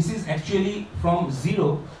year, this is actually from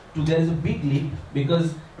 0 to there is a big leap,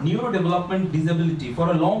 because neurodevelopment disability, for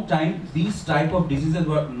a long time, these type of diseases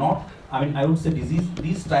were not, I would say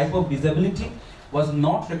this type of disability was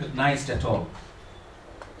not recognized at all.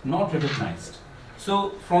 Not recognized. So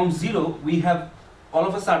from 0, we have all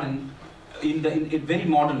of a sudden, we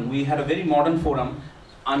had a very modern forum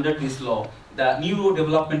under this law, the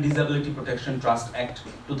Neurodevelopment Disability Protection Trust Act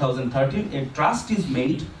 2013. A trust is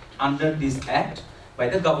made under this act by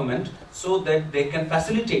the government so that they can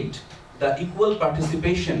facilitate the equal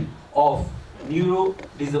participation of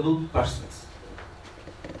neuro-disabled persons.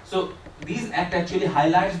 So this act actually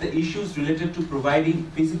highlights the issues related to providing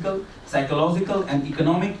physical, psychological and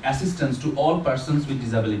economic assistance to all persons with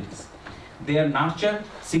disabilities. Their nurture,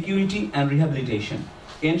 security and rehabilitation,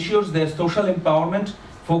 ensures their social empowerment,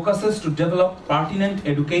 focuses to develop pertinent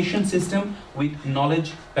education system with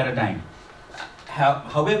knowledge paradigm.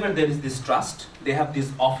 However, there is this trust, they have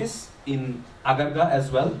this office in Agarga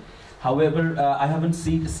as well. However, I haven't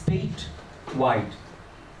seen state-wide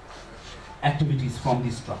activities from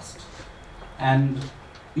this trust. And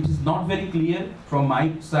it is not very clear from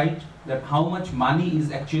my side that how much money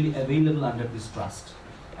is actually available under this trust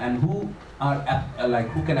and who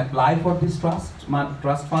can apply for this trust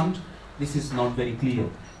fund. This is not very clear.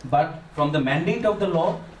 But from the mandate of the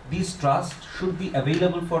law, this trust should be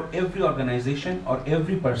available for every organization or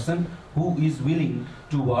every person who is willing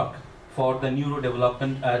to work for the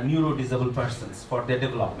neurodisabled persons, for their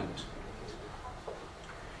development.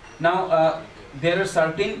 Now, there are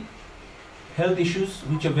certain health issues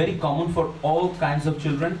which are very common for all kinds of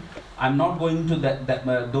children. I'm not going to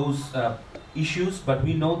those issues, but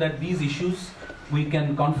we know that these issues, we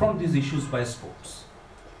can confront these issues by sports.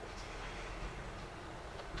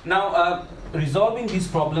 Now, resolving these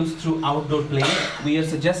problems through outdoor play, we are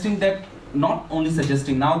suggesting that, not only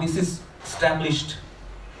suggesting, now this is established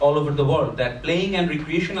all over the world, that playing and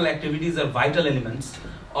recreational activities are vital elements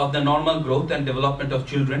of the normal growth and development of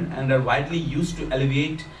children and are widely used to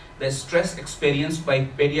alleviate the stress experienced by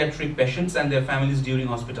pediatric patients and their families during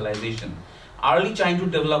hospitalization. Early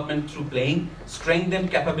childhood development through playing, strengthen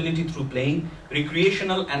capability through playing,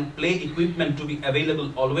 recreational and play equipment to be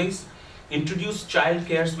available always, introduce child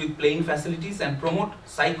cares with playing facilities and promote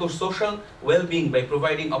psychosocial well-being by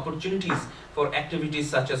providing opportunities for activities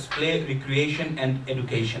such as play, recreation and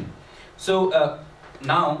education. So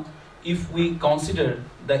now, if we consider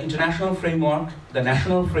the international framework, the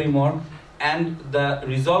national framework, and the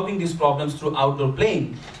resolving these problems through outdoor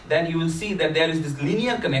playing, then you will see that there is this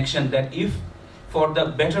linear connection that if for the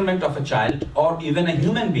betterment of a child or even a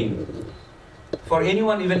human being, for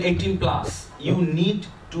anyone even 18 plus, you need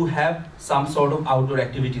to have some sort of outdoor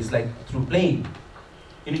activities like through playing.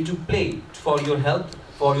 you need to play for your health,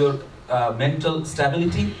 for your mental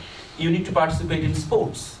stability. You need to participate in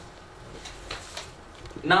sports.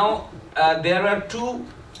 Now, there are two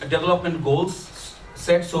development goals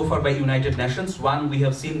set so far by United Nations. One we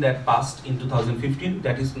have seen that passed in 2015,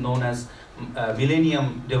 that is known as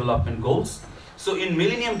Millennium Development Goals. So in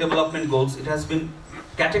Millennium Development Goals, it has been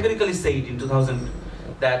categorically said in 2000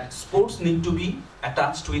 that sports need to be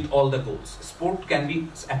attached with all the goals. Sport can be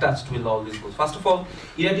attached with all these goals. First of all,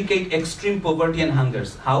 eradicate extreme poverty and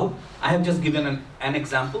hungers. How? I have just given an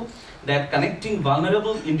example, that connecting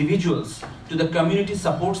vulnerable individuals to the community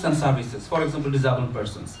supports and services, for example, disabled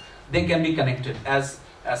persons. They can be connected, as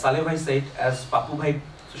Saleh Bhai said, as Papu Bhai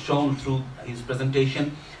shown through his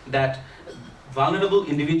presentation, that vulnerable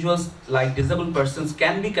individuals like disabled persons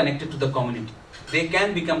can be connected to the community. They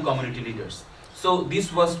can become community leaders. So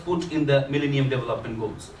this was put in the Millennium Development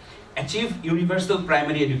Goals. Achieve universal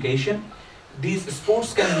primary education. These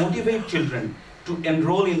sports can motivate children to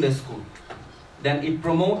enroll in the school. Then it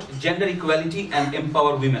promotes gender equality and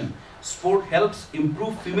empower women. Sport helps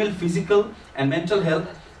improve female physical and mental health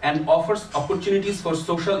and offers opportunities for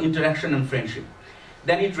social interaction and friendship.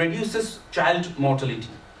 Then it reduces child mortality.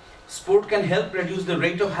 Sport can help reduce the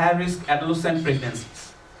rate of high-risk adolescent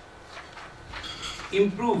pregnancies.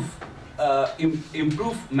 Improve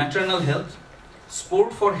maternal health.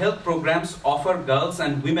 Sport for health programs offer girls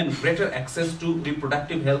and women greater access to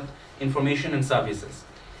reproductive health information and services.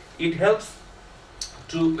 It helps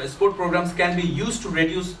sport programs can be used to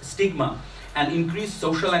reduce stigma and increase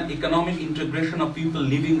social and economic integration of people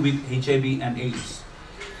living with HIV and AIDS.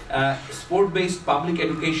 Sport-based public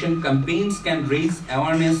education campaigns can raise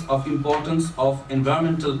awareness of importance of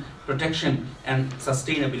environmental protection and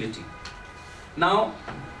sustainability. Now,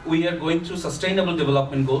 we are going through Sustainable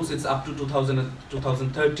Development Goals. It's up to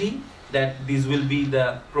 2030 that these will be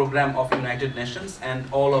the program of United Nations and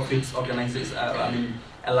all of its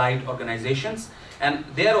allied organizations. And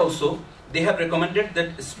there also, they have recommended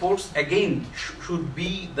that sports again should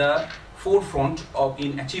be the forefront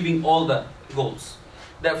in achieving all the goals.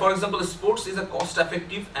 That, for example, sports is a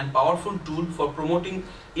cost-effective and powerful tool for promoting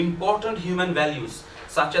important human values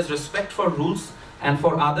such as respect for rules and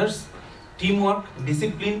for others, teamwork,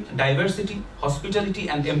 discipline, diversity, hospitality,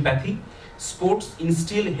 and empathy. Sports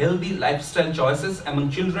instill healthy lifestyle choices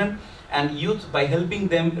among children and youth by helping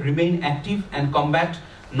them remain active and combat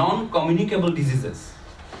non-communicable diseases.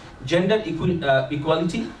 Gender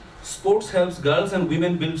equality. Sports helps girls and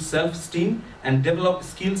women build self-esteem and develop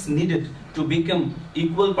skills needed to become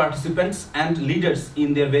equal participants and leaders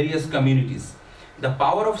in their various communities. The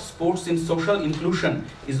power of sports in social inclusion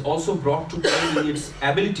is also brought to bear in its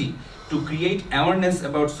ability to create awareness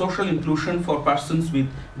about social inclusion for persons with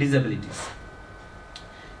disabilities.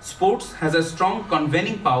 Sports has a strong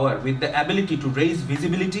convening power with the ability to raise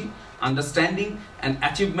visibility, understanding, and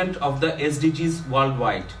achievement of the SDGs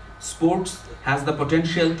worldwide. Sports has the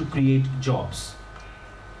potential to create jobs.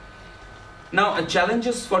 Now,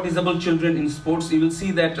 challenges for disabled children in sports. You will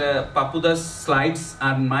see that Papuda's slides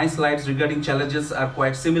and my slides regarding challenges are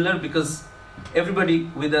quite similar, because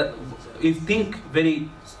everybody with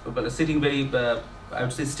sitting very, I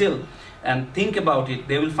would say, still and think about it,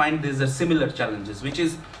 they will find these are similar challenges, which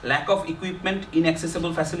is lack of equipment,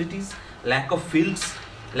 inaccessible facilities, lack of fields,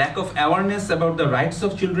 lack of awareness about the rights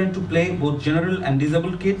of children to play, both general and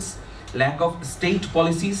disabled kids, lack of state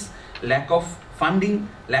policies, lack of funding,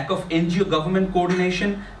 lack of NGO government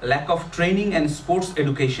coordination, lack of training and sports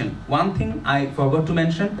education. One thing I forgot to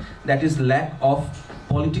mention, that is lack of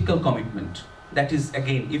political commitment. That is,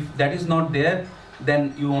 again, if that is not there,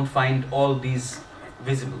 then you won't find all these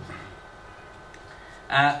visible.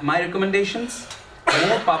 My recommendations: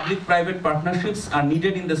 more public-private partnerships are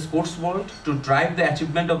needed in the sports world to drive the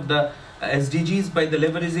achievement of the SDGs by the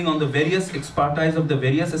leveraging on the various expertise of the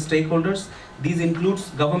various stakeholders. These includes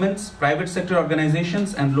governments, private sector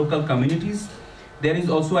organizations, and local communities. There is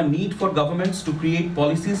also a need for governments to create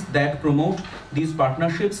policies that promote these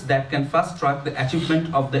partnerships that can fast-track the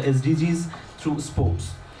achievement of the SDGs through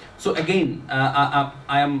sports. So again,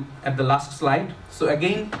 I am at the last slide. So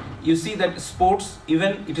again, you see that sports,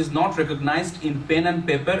 even it is not recognized in pen and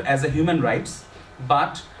paper as a human rights,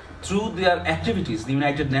 but through their activities, the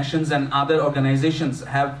United Nations and other organizations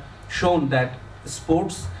have shown that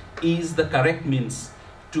sports is the correct means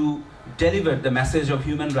to deliver the message of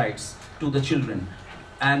human rights to the children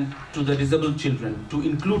and to the disabled children, to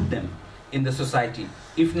include them in the society.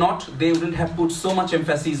 If not, they wouldn't have put so much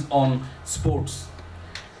emphasis on sports.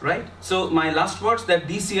 Right? So my last words, that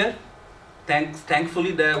this year,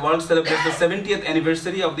 thankfully, the world celebrates the 70th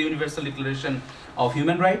anniversary of the Universal Declaration of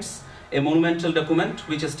Human Rights. a monumental document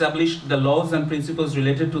which established the laws and principles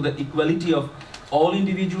related to the equality of all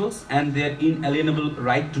individuals and their inalienable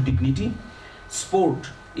right to dignity. Sport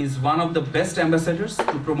is one of the best ambassadors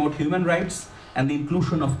to promote human rights and the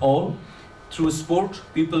inclusion of all. Through sport,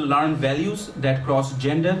 people learn values that cross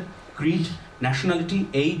gender, creed, nationality,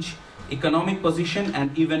 age, economic position,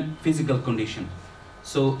 and even physical condition.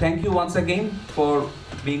 So thank you once again for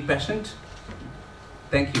being patient.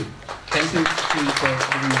 Thank you. Thank you for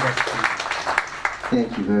giving me that.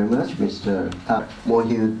 Thank you very much, Mr.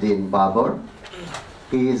 Mohiuddin Babar.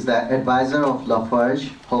 He is the advisor of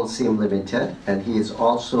Lafarge Holcim Limited, and he is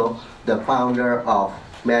also the founder of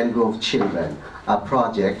Mangrove Children, a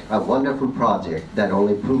project, a wonderful project that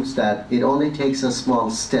only proves that it only takes a small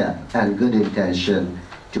step and good intention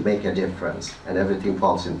to make a difference, and everything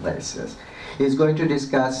falls in places. He's going to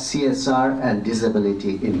discuss CSR and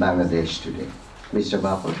disability in Bangladesh today. Mr.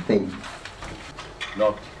 Babar, thank you.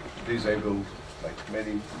 Not disabled like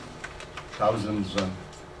many thousands and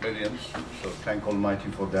millions, so thank Almighty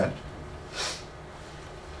for that.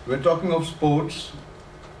 We're talking of sports.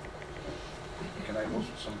 Can I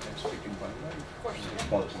also sometimes speak in Bangla? Of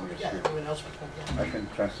course. I can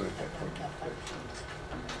translate that for you.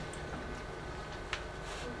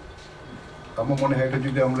 আমার মনে হয় এটা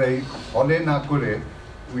যদি আমরা এই হলে না করে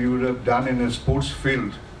we would have done in a sports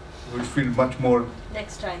field, we would feel much more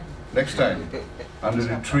next time under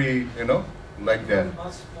a tree, you know, like that.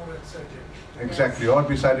 Exactly, or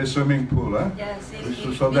beside a swimming pool, huh? Yes,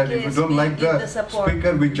 so that if we don't like the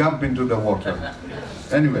speaker, we jump into the water.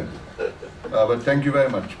 Anyway, but thank you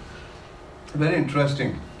very much. Very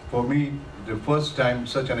interesting for me, the first time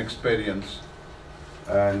such an experience,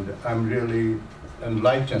 and I'm really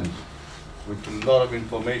enlightened with a lot of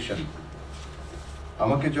information.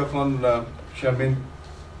 Amake jokhon Sharmin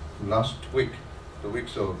last week, 2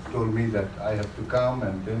 weeks ago, told me that I have to come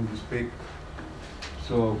and then we speak.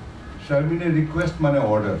 So Sharmin request mane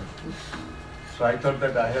order. So I thought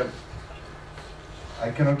that I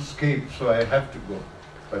cannot escape, so I have to go.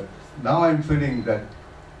 But now I'm feeling that,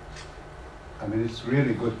 I mean, it's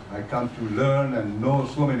really good. I come to learn and know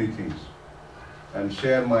so many things and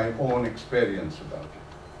share my own experience about it.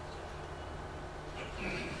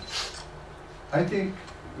 I think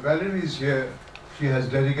Valerie is here. She has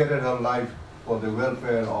dedicated her life for the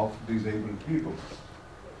welfare of disabled people.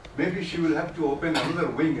 Maybe she will have to open another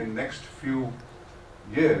wing in next few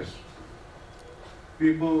years.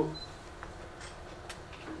 People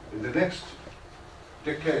in the next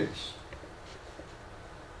decades,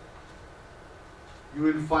 you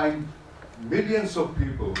will find millions of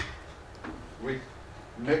people with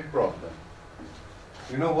neck problem.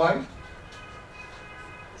 You know why?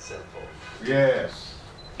 Cell phone. Yes.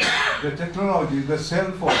 The technology, the cell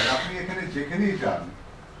phone,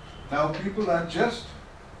 now people are just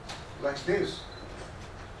like this.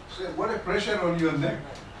 So what a pressure on your neck.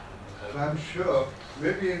 So I'm sure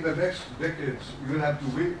maybe in the next decades you will have to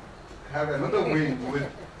have another wing with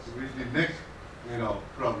the neck, you know,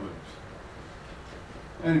 problems.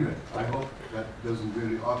 Anyway, I hope that doesn't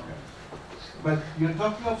really occur. But you're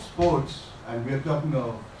talking of sports, and we're talking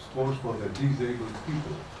of sports for the disabled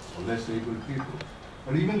people, or less able people.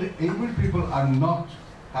 But even the able people are not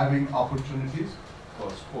having opportunities for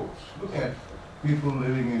sports. Look at people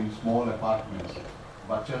living in small apartments.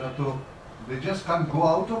 Bacharato, they just can't go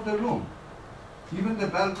out of the room. Even the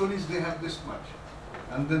balconies, they have this much.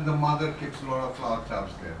 And then the mother keeps a lot of flower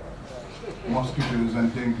tubs there. Mosquitoes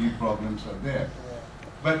and dengue problems are there.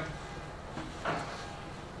 But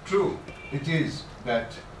true, it is that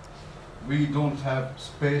we don't have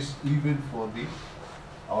space even for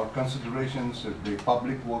our considerations of the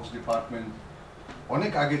public works department.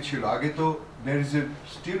 Onek age chilo, age to there is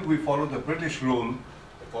still we follow the British rule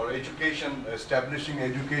for education, establishing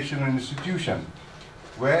educational institution,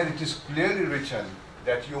 where it is clearly written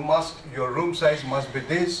that your room size must be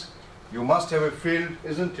this, you must have a field,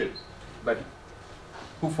 isn't it? But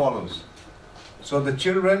who follows? So the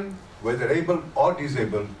children, whether able or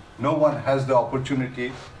disabled, no one has the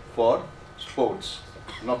opportunity for sports,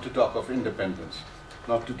 not to talk of independence,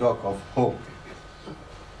 not to talk of hope.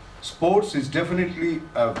 Sports is definitely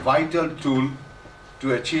a vital tool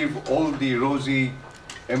to achieve all the rosy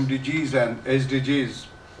MDGs and SDGs,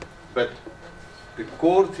 but the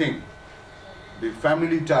core thing, the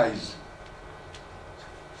family ties.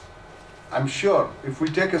 I'm sure if we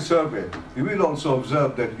take a survey, you will also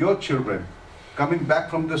observe that your children coming back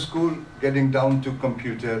from the school, getting down to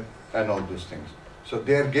computer and all those things. So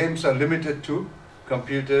their games are limited to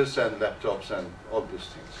computers and laptops and all those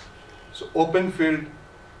things. So open field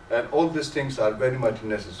and all these things are very much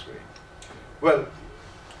necessary. Well,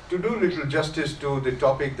 to do little justice to the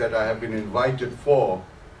topic that I have been invited for,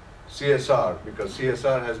 CSR, because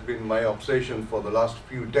CSR has been my obsession for the last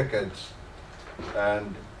few decades,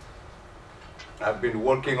 and I've been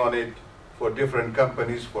working on it for different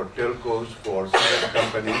companies, for telcos, for CS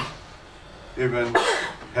companies, even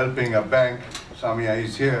helping a bank. Samia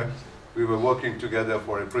is here. We were working together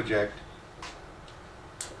for a project.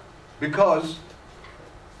 Because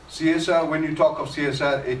CSR, when you talk of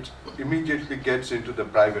CSR, it immediately gets into the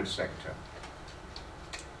private sector.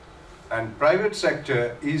 And private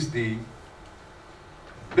sector is the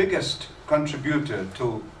biggest contributor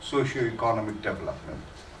to socio-economic development.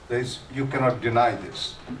 You cannot deny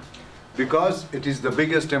this. Because it is the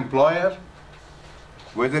biggest employer,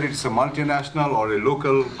 whether it's a multinational or a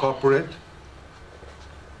local corporate.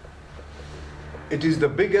 It is the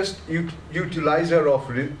biggest utilizer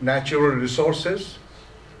of natural resources.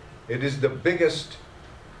 It is the biggest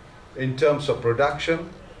in terms of production.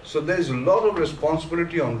 So there is a lot of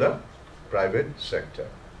responsibility on the private sector.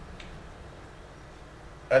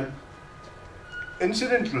 And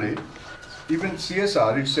incidentally, even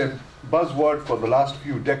CSR, it's a buzzword for the last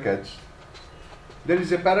few decades. There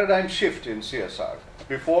is a paradigm shift in CSR.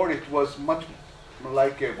 Before, it was much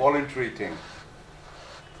like a voluntary thing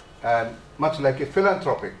and much like a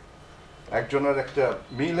philanthropic. একজনের একটা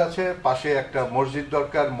মিল আছে, পাশে একটা মসজিদ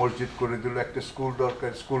দরকার, মসজিদ করে দিল, একটা স্কুল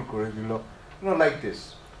দরকার, স্কুল করে দিল. You know, like this.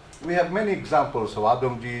 We have many examples of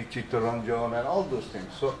Adamji, Chittaranjan, and all those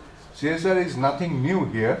things. So CSR is nothing new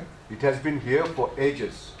here. It has been here for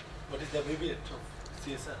ages. What is the abbreviate of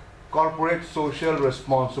CSR? Corporate Social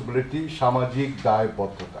Responsibility, সামাজিক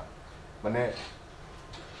দায়বদ্ধতা। মানে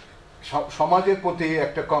সমাজের প্রতি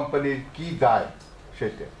একটা কোম্পানির কি দায়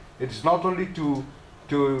সেটা। It's not only to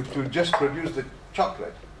just produce the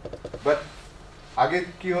chocolate, but আগে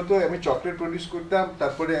কি হতো, আমি চকলেট প্রডিউস করতাম,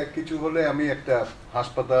 তারপরে কিছু হলে আমি একটা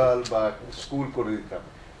হাসপাতাল বা স্কুল করে দিতাম।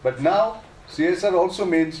 But now CSR also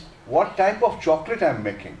means what type of chocolate I'm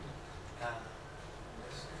making.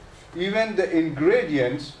 Even the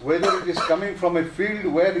ingredients, whether it is coming from a field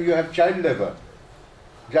where you have child labor,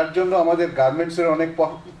 যার জন্য আমাদের গার্মেন্টসের অনেক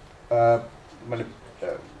মানে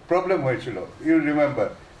প্রবলেম হয়েছিল, you remember,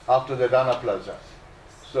 after the Rana Plaza.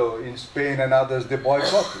 So in Spain and others, they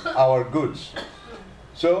boycott our goods.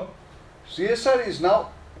 So CSR is now,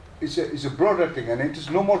 is a broader thing, and it is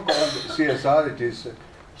no more called CSR, it is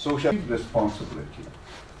social responsibility.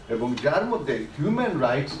 এবং যার মধ্যে human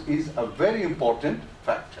rights is a very important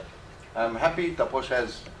factor. I'm happy Tapas has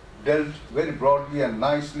dealt very broadly and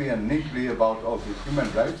nicely and neatly about all these human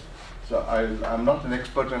rights. So I'm not an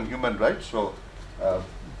expert on human rights, so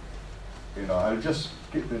I'll just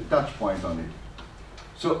give a touch point on it.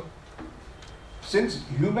 So, since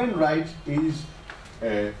human rights is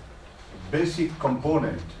a basic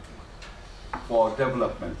component for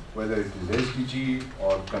development, whether it is SDG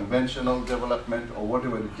or conventional development or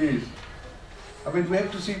whatever it is, I mean, we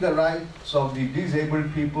have to see the rights of the disabled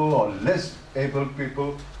people or less able people,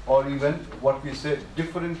 or even what we say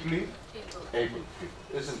differently able people,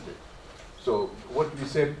 isn't it? So, what we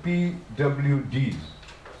say PWDs,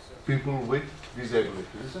 people with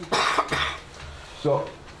disability, isn't it? So,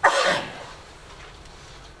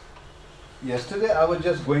 yesterday I was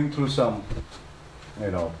just going through some,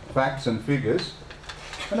 facts and figures,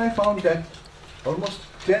 and I found that almost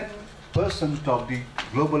 10% of the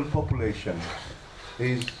global population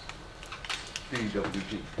is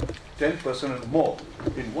PWD. 10% and more.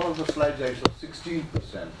 In one of the slides I saw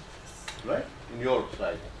 16%, right? In your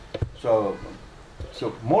slide. So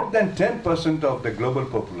more than 10% of the global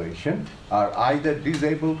population are either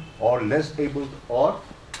disabled or less able or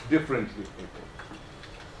differently able.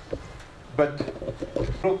 But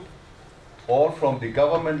or from the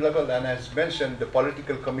government level, and as mentioned, the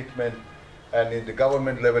political commitment, and in the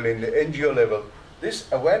government level, in the NGO level, this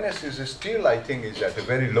awareness is still, I think, is at a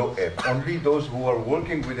very low ebb. Only those who are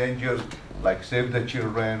working with NGOs like Save the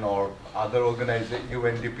Children or other organizations,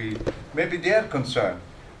 UNDP, maybe they are concerned.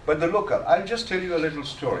 But the local, I'll just tell you a little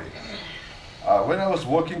story. When I was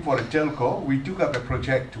working for a telco, we took up a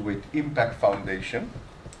project with Impact Foundation,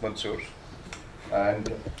 Mansoor, and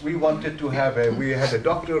we wanted to have we had a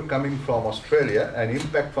doctor coming from Australia, and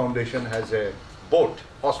Impact Foundation has a boat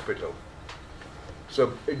hospital. So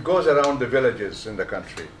it goes around the villages in the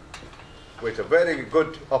country with a very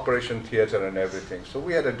good operation theater and everything. So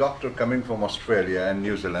we had a doctor coming from Australia and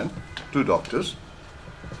New Zealand, 2 doctors,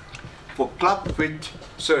 for club fit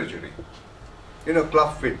surgery.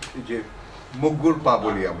 Club fit, Muggur pa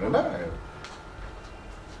boli amra na.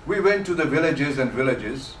 We went to the villages and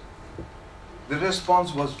villages. The response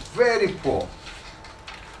was very poor.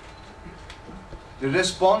 The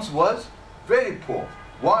response was very poor.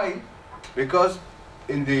 Why? Because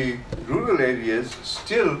in the rural areas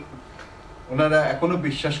still ওনারা এখনো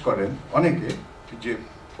বিশ্বাস করেন অনেকে যে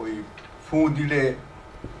ওই ফু দিলে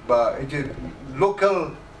বা এই যে লোকাল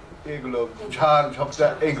এগুলো ঝাড় ঝপটা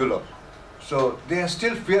এগুলো, so they are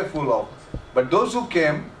still fearful of, but those who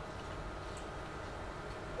came,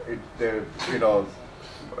 you know,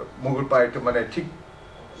 Mughal Paita mane thik,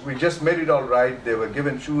 we just made it all right, they were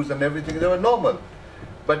given shoes and everything, they were normal,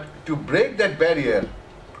 but to break that barrier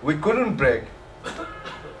we couldn't break,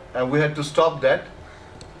 and we had to stop that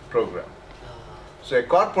program. So a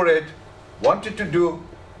corporate wanted to do,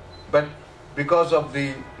 but because of the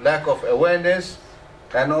lack of awareness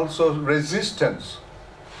and also resistance,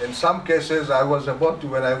 in some cases I was about to,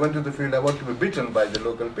 when I went to the field, I was to be beaten by the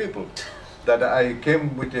local people, that I came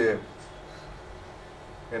with a,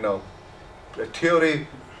 you know, a theory,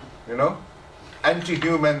 you know,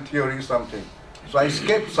 anti-human theory something. So I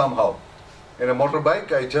escaped somehow. In a motorbike,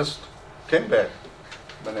 I just came back.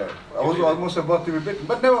 I was almost about to be beaten,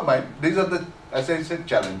 but never mind. These are the, as I said,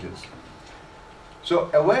 challenges. So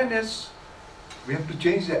awareness, we have to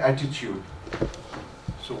change the attitude.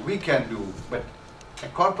 So we can do, but a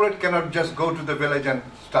corporate cannot just go to the village and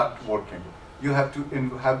start working. You have to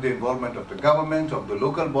have the involvement of the government, of the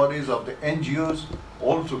local bodies, of the NGOs,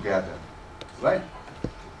 all together, right?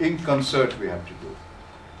 In concert we have to do.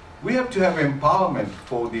 We have to have empowerment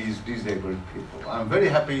for these disabled people. I'm very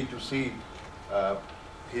happy to see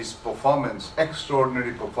his performance,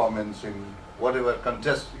 extraordinary performance in whatever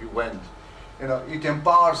contest he went. You know, it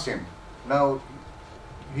empowers him. Now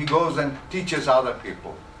he goes and teaches other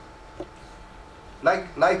people.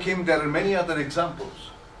 Like him, there are many other examples.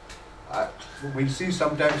 We see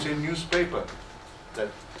sometimes in newspaper that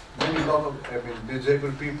many lot of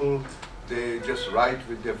disabled people, they just write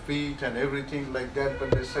with their feet and everything like that,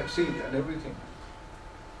 but they succeed and everything.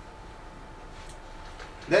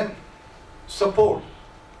 Then support.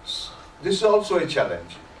 This is also a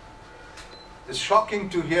challenge. It's shocking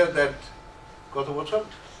to hear that কত বছর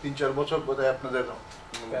 3-4 বছর বোধহয় আপনাদের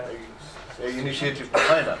এই initiative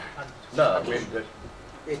হয় না না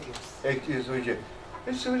 8 years হয়েছে.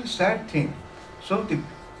 It's a very sad thing. So the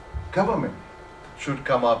government should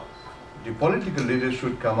come up, the political leaders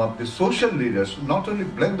should come up, the social leaders, not only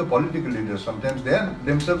blame the political leaders, sometimes they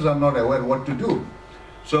themselves are not aware what to do.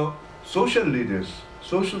 So social leaders,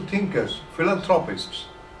 social thinkers, philanthropists,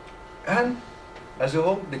 and as a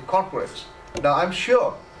whole the corporates. Now I'm sure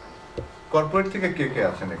corporate থেকে কে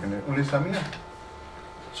আছেন এখানে only Samia.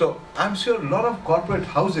 So I'm sure a lot of corporate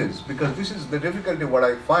houses, because this is the difficulty what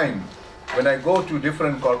I find when I go to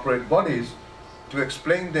different corporate bodies to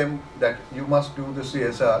explain them that you must do the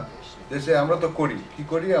CSR. They say আমরা তো করি কি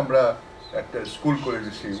করি আমরা একটা school করে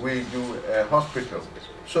দিছি, we do a hospital.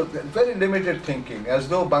 So very limited thinking, as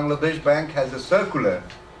though Bangladesh Bank has a circular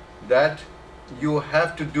that you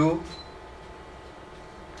have to do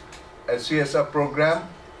a CSR program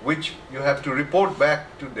which you have to report back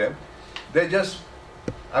to them. They just,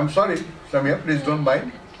 I'm sorry Samia, please don't mind,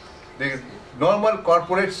 the normal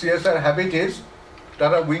corporate CSR habit is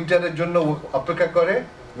তারা উইন্টারের জন্য অপেক্ষা করে,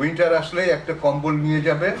 winter আসলেই একটা কম্বল নিয়ে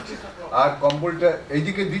যাবে আর কম্বলটা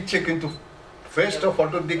এইদিকে দিচ্ছে কিন্তু ফেসটা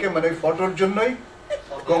ফটোর দিকে, মানে ফটোর জন্যই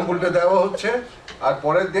কম্বলটা দেওয়া হচ্ছে। আর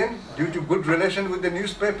পরের দিন due to good relation with the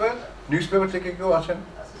newspaper থেকে কেউ আসেন,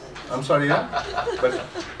 I'm sorry, but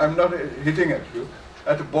I'm not hitting at you,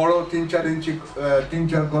 একটা বড়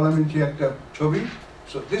 3-4 কলাম ইঞ্চি একটা ছবি।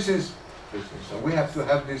 So this is so we have to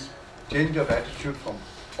have this change of attitude from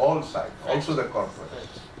all sides, also the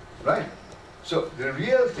corporate, right? So the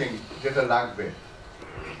real thing যেটা লাগবে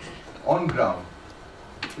on ground,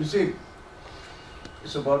 you see,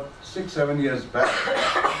 it's about 6-7 years back,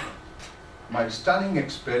 my stunning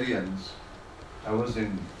experience, I was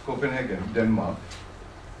in Copenhagen, Denmark.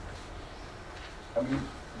 আমি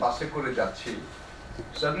বাসে করে যাচ্ছি,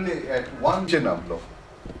 suddenly at one নামলো,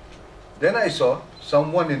 then I saw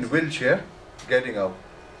someone in wheelchair getting out.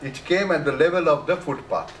 It came at the level of the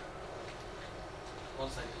footpath.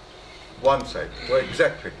 One side, oh,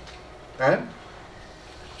 exactly. And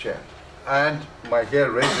chair. And my hair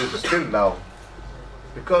raises still now.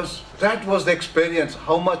 Because that was the experience,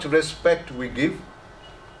 how much respect we give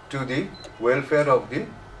to the welfare of the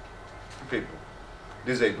people,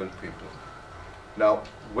 disabled people. Now,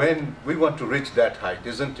 when we want to reach that height,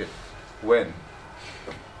 isn't it? When?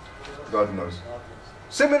 God knows.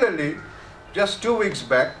 Similarly, just 2 weeks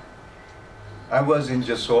back, I was in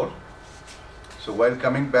Jessore. So while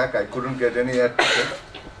coming back, I couldn't get any air ticket.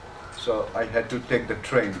 So I had to take the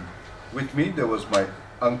train. With me, there was my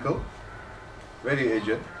uncle, very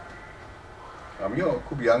aged. I'm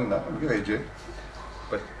young now, I'm aged.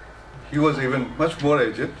 But He was even much more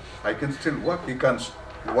aged. I can still walk. He can't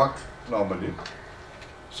walk normally.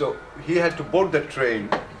 So he had to board the train.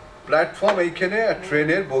 Platform eikhane, a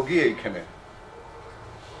trainer bogie eikhane.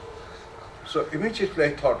 So immediately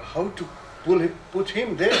I thought how to put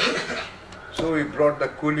him there. So we brought the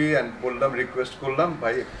coolie and boldam request korlam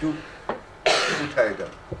bhai ekটু উঠাই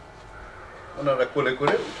দাও ওনারা কোলে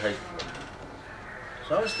করে উঠাই দিল. So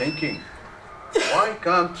I was thinking, why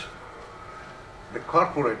can't the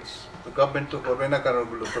corporates, the government to korbe na karon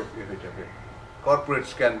gulo to hoye jabe,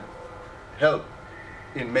 corporates can help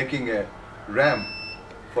in making a ramp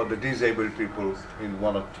for the disabled people in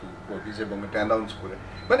one or two bogies ebong eta announce kore.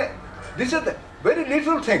 But these are the very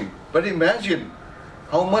little thing, but imagine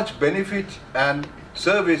how much benefit and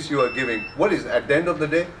service you are giving. What is at the end of the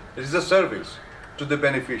day? It is a service to the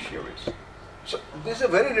beneficiaries. So these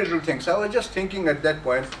are very little things. I was just thinking at that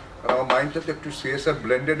point, our mind just একটু CSR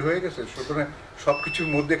blended হয়ে গেছে, সুতরাং সবকিছুর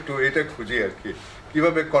মধ্যে একটু এটা খুঁজি আর কি,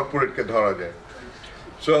 কিভাবে কর্পোরেটকে ধরা যায়.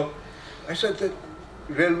 So I said that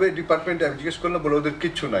railway department আমি জিজ্ঞেস করলাম, বলে ওদের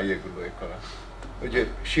কিচ্ছু নাই এগুলো করা. ওই যে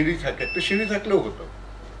সিঁড়ি থাকে, একটা সিঁড়ি থাকলেও হতো.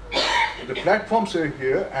 The platforms are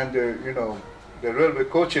here and the railway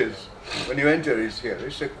coaches, when you enter, is here.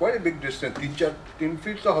 It's quite a big distance. 3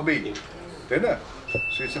 feet to hobby.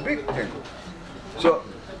 So it's a big thing. So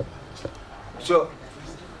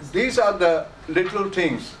these are the little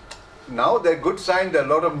things. Now they're good sign. There are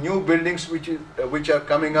a lot of new buildings which are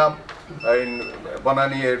coming up in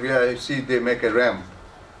Banani area. I see they make a ramp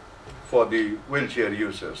for the wheelchair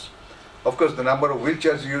users. Of course, the number of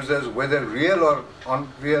wheelchair users, whether real or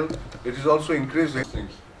unreal, it is also increasing.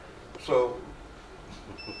 So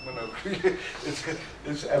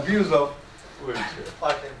it's abuse of wheelchair.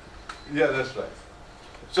 Yeah, that's right.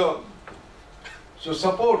 So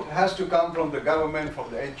support has to come from the government, from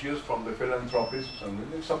the NGOs, from the philanthropists, and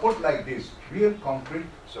support like this, real concrete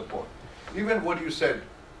support. Even what you said,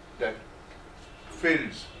 that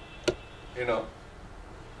fields,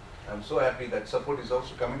 I'm so happy that support is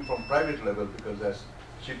also coming from private level, because as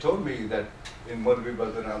she told me that in Morbi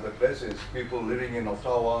Bazar and other places, people living in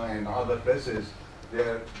Ottawa and other places, they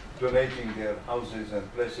are donating their houses and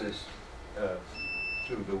places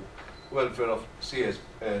to the welfare of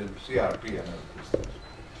CRP and all these things.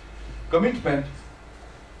 Commitment.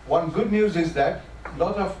 One good news is that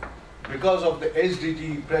because of the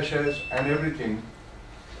SDT pressures and everything,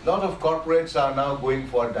 a lot of corporates are now going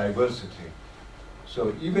for diversity. So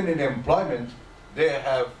even in employment, they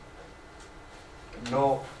have no,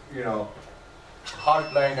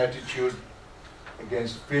 hardline attitude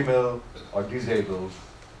against female or disabled,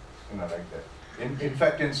 like that. In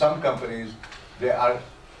fact, in some companies, they are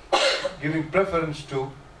giving preference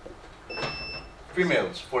to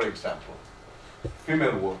females, for example,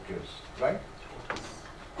 female workers, right?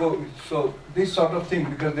 So this sort of thing,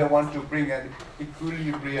 because they want to bring an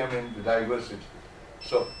equilibrium in the diversity.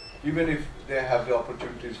 So even if they have the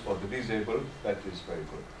opportunities for the disabled, that is very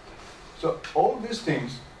good. So all these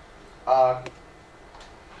things are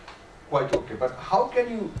quite okay, but how can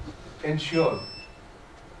you ensure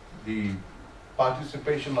the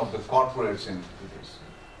participation of the corporates in this?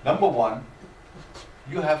 Number one,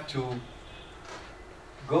 you have to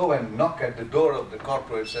go and knock at the door of the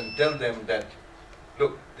corporates and tell them that,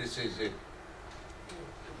 look, this is it.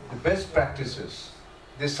 The best practices,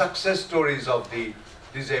 the success stories of the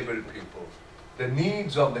disabled people, the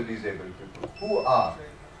needs of the disabled people, who are,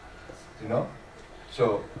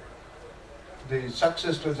 So the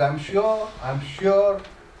success stories, I'm sure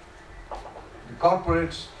the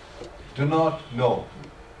corporates do not know.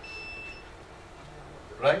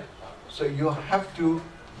 Right? So you have to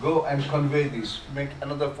go and convey this, make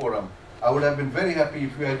another forum. I would have been very happy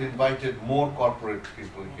if you had invited more corporate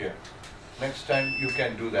people here. Next time you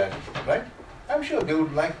can do that, right? I'm sure they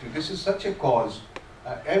would like to. This is such a cause.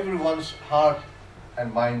 Everyone's heart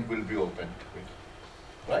and mind will be open to it,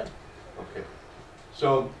 right? Okay.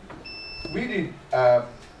 So we did,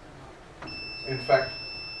 in fact,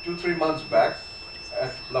 2-3 months back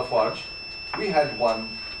at Lafarge, we had one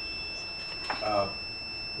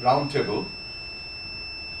round table,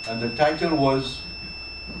 and the title was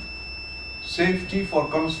Safety for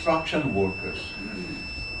Construction Workers.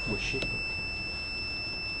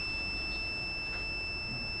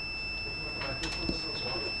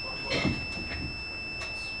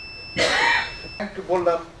 একটু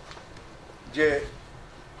বললাম যে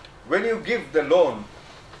when you give the loan,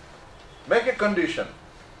 make a condition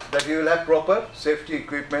that you will have proper safety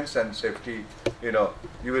equipments and safety,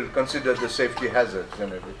 you will consider the safety hazards and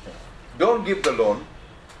everything. Don't give the loan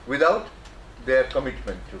without their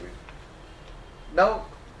commitment to it. Now,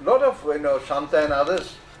 a lot of, Shanta and others,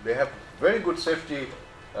 they have very good safety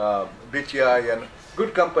BTI and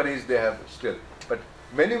good companies they have still. But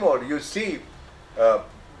many more, you see,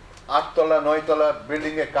 8-tala, 9-tala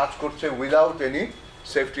building a kaaj korche without any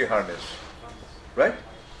safety harness, right?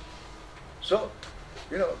 So,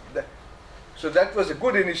 you know, so that was a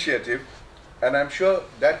good initiative, and I'm sure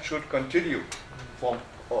that should continue from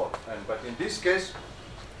all. But in this case,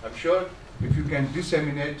 I'm sure if you can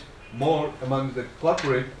disseminate more among the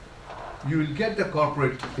corporate, you will get the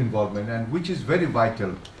corporate involvement, and which is very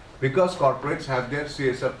vital, because corporates have their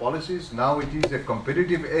CSR policies. Now it is a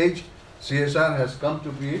competitive age. CSR has come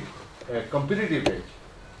to be a competitive age.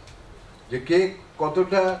 যে কে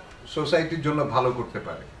কতটা সোসাইটির জন্য ভালো করতে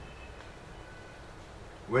পারে,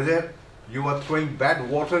 whether you are throwing bad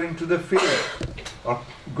water into the field or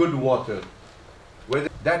good water,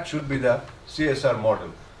 whether that should be the CSR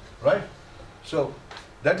model, right? So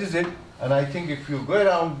that is it. And I think if you go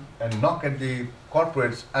around and knock at the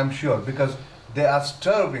corporates, I'm sure, because they are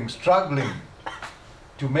struggling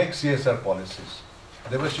to make CSR policies.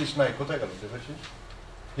 Devashish Naik,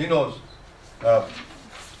 he knows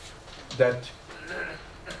that,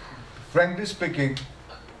 frankly speaking,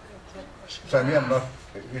 Sami, I'm not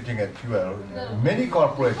eating at you. Many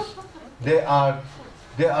corporates, they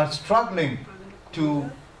are struggling to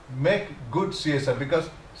make good CSR, because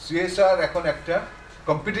CSR এখন একটা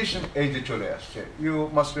competition age চলে আসছে. You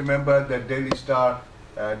must remember that Daily Star,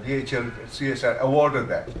 DHL CSR awarded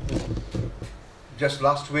that. Just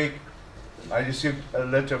last week, I received a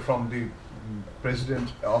letter from the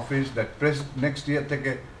President's office that next year take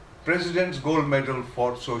a President's Gold Medal for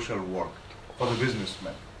social work for the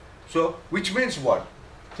businessmen. So, which means what?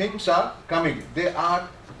 Things are coming. They are,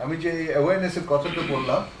 I mean, awareness is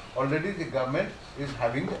already the government is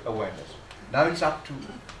having the awareness. Now it's up to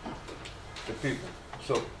the people.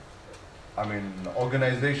 So, I mean,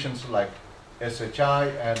 organizations like SHI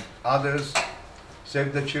and others, Save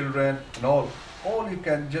the Children, and all you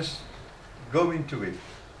can just go into it.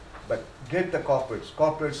 But get the corporates.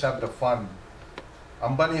 Corporates have the fund.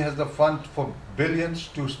 Ambani has the fund for billions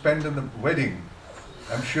to spend on the wedding.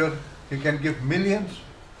 I'm sure he can give millions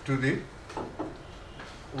to the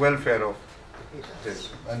welfare of this.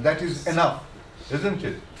 And that is enough, isn't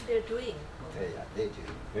it? They're doing. They do.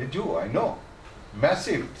 They do, I know.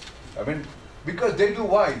 Massive. I mean, because they do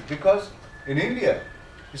why? Because in India,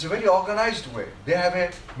 it's a very organized way. They have a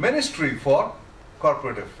ministry for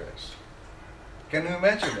corporate affairs. Can you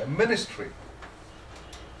imagine? A ministry.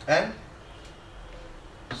 And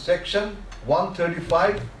Section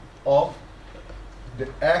 135 of the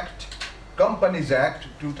Act, Companies Act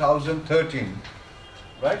 2013,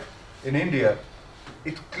 right? In India,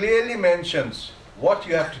 it clearly mentions what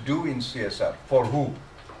you have to do in CSR. For who?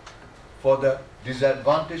 For the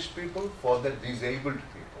disadvantaged people, for the disabled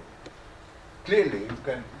people. Clearly, you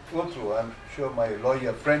can go through. I'm sure my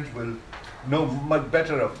lawyer friends will know much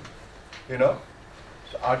better of, you know.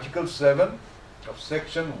 So Article 7 of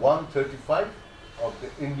Section 135 of the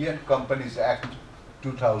Indian Companies Act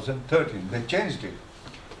 2013. They changed it.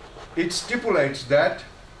 It stipulates that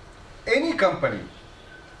any company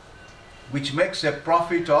which makes a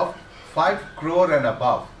profit of 5 crore and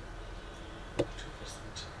above,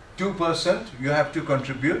 2% you have to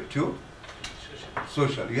contribute to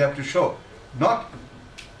social. You have to show, not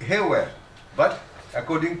haywire, but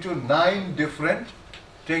according to 9 different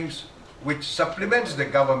things which supplements the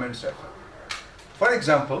government's effort. For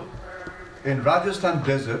example, in Rajasthan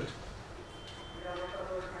desert,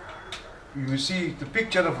 you see the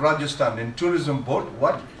picture of Rajasthan in tourism boat,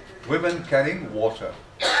 what? Women carrying water,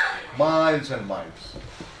 miles and miles.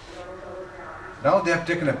 Now they have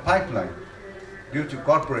taken a pipeline due to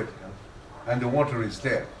corporate, and the water is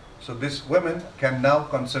there. So these women can now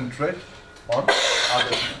concentrate on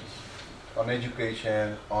other things, on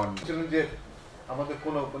education, on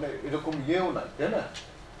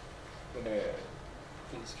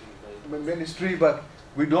ministry, but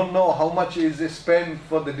we don't know how much is spent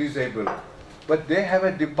for the disabled. But they have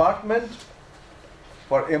a department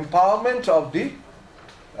for empowerment of the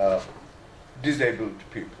disabled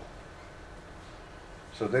people.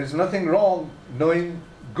 So there is nothing wrong knowing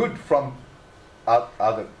good from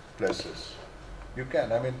other places. You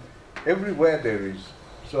can, I mean, everywhere there is.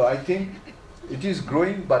 So I think it is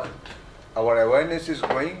growing, but our awareness is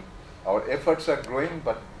growing, our efforts are growing,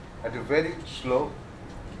 but at a very slow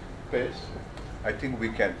pace. I think we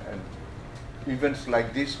can, and events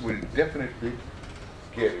like this will definitely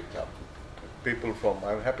gear it up. People from,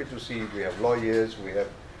 I'm happy to see we have lawyers, we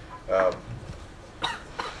have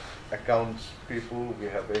accounts people, we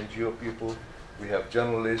have NGO people, we have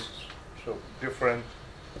journalists, so different,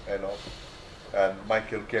 you know. And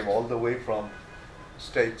Michael came all the way from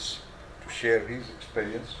States to share his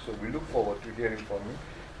experience. So we look forward to hearing from you.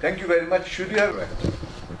 Thank you very much. Should you have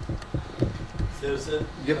Sir,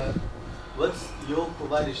 yep. What's your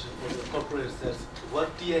provision for the corporates? What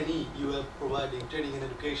T&E you are providing training and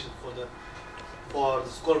education for the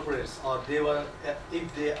corporates, or if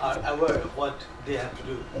they are aware of what they have to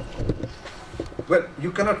do? Well,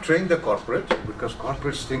 you cannot train the corporate because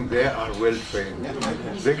corporates think they are well trained.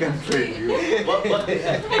 They can train you. What they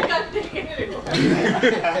have. They can't take it anymore.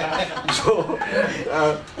 So,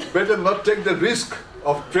 better not take the risk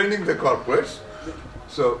of training the corporates.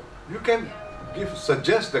 So, you can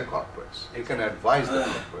suggest the corporates. You can advise the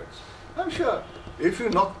corporates. I'm sure if you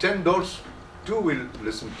knock 10 doors, 2 will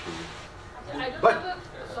listen to you. But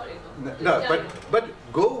but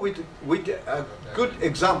go with a good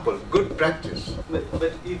example, good practice. But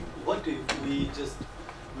what if we just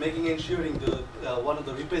ensuring the one of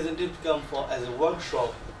the representatives come for as a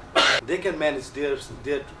workshop, they can manage their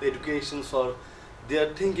educations or their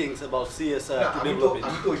thinkings about CSR to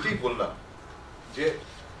develop it.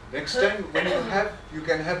 Next time when you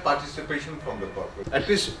can have participation from the corporate. At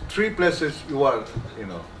least 3 places you are,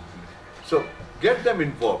 So get them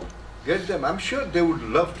involved. Get them. I'm sure they would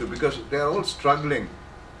love to because they are all struggling.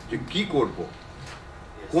 যে কি করব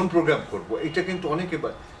কোন programme করব এটা কিন্তু অনেকে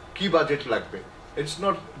কি budget লাগবে it's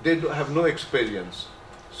not they have no experience,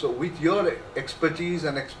 so with your expertise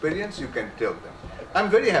and experience you can tell them. I'm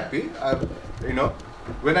very happy.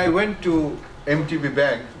 When I went to MTB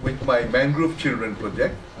Bank with my mangrove children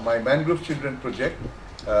project,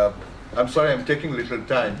 I'm sorry I'm taking little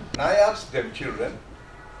time. I asked them children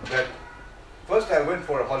that first I went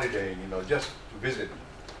for a holiday, just to visit.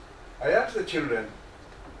 I asked the children,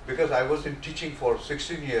 because I was in teaching for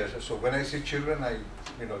 16 years, so when I see children, I,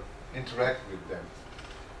 interact with them.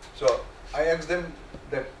 So I asked them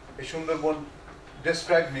that Sundarban,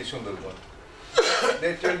 describe me Sundarban.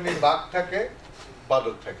 They tell me Bak thake,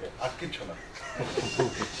 Badot thake, ar kichu na.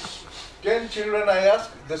 10 children I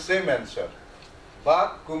asked the same answer. Bak,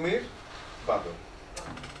 Kumir, Badot.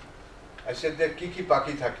 I said that kiki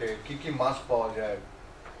paki thake, kiki mas pawa jay.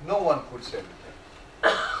 No one could say anything.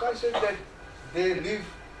 So I said that they live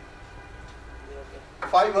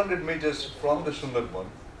 500 meters from the Sundarban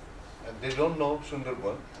and they don't know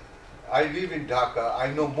Sundarban. I live in Dhaka, I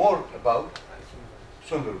know more about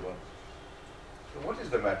Sundarban. So what is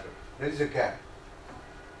the matter? There is a gap.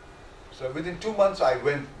 So within 2 months I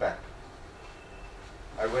went back.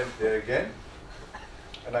 I went there again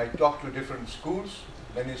and I talked to different schools.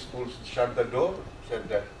 Many schools shut the door, said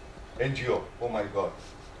that NGO, oh my God.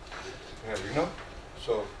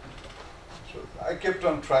 So I kept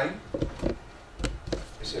on trying.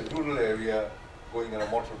 It's a rural area, going on a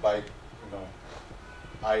motorbike,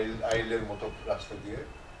 আইলের মতো রাস্তা দিয়ে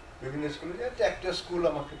বিভিন্ন স্কুলে একটা school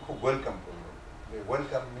আমাকে খুব welcome করলো. They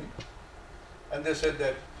welcomed me and they said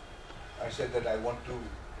that I want to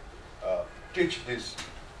teach these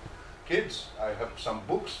kids. I have some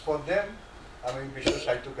books for them. আমি বিশ্ব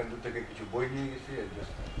সাহিত্য কেন্দ্র থেকে কিছু বই নিয়ে গেছি.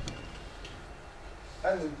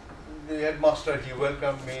 And the headmaster, he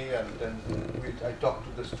welcomed me, and then I talked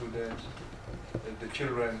to the students, the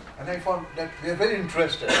children, and I found that they are very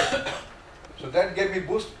interested. So that gave me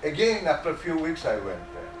boost. Again, after a few weeks, I went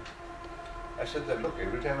there. I said that, look,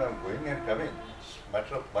 every time I'm going and coming, it's a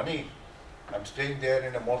matter of money. I'm staying there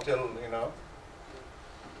in a motel,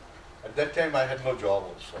 At that time, I had no job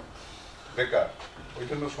also. Bekar. We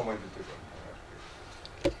didn't know so much.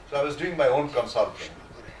 So I was doing my own consulting.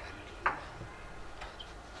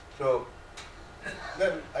 So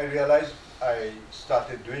then I realized I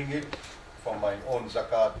started doing it for my own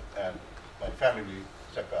zakat and my family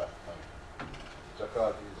zakat.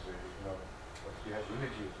 Zakat is, what we have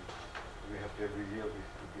religious. We have to every year we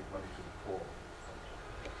have to give money to the poor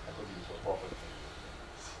according to proper.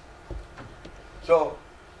 So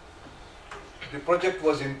the project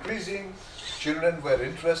was increasing. Children were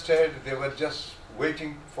interested. They were just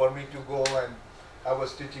waiting for me to go, and I was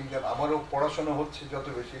teaching them. Amaro porashono hocche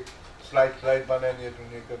joto beshi slide banane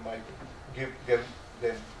niye give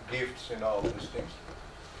them gifts and all these things.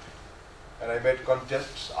 And I made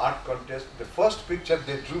contests, art contests. The first picture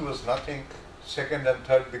they drew was nothing. Second and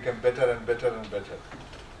third became better and better and better.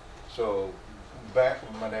 So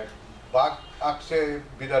বাঘ আঁকছে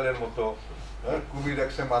বিড়ালের মতো, কুমির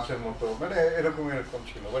আঁকছে মাছের মতো, এরকম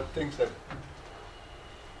ছিল. But things that.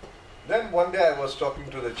 Then one day I was talking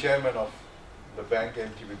to the chairman of the bank,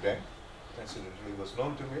 MTB Bank. Incidentally, he was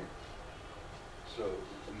known to me. So,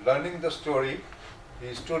 learning the story, he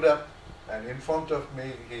stood up and in front of me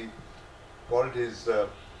he called his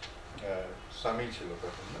Sami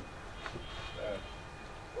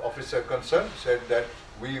officer concerned, said that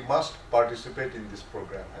we must participate in this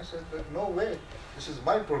program. I said, no way, this is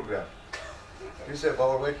my program. He said,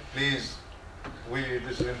 Baba, wait, please,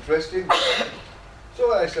 this is interesting.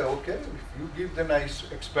 So I said, okay, if you give, then I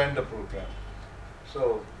expand the program.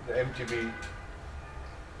 So the MTB,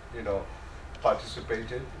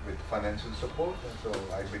 participated with financial support, and so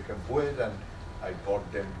I became buoyed, and I bought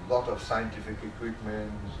them a lot of scientific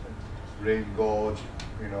equipment, rain gauge,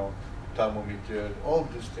 thermometer, all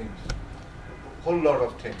these things, a whole lot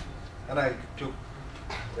of things. And I took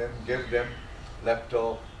them, gave them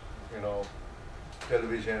laptop,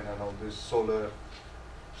 television and all this, solar.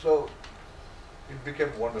 So it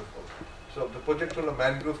became wonderful. So the particular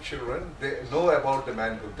mangrove children, they know about the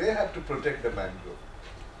mangrove. They have to protect the mangrove.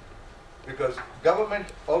 Because government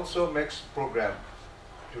also makes program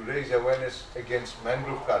to raise awareness against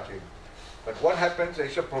mangrove cutting. But what happens,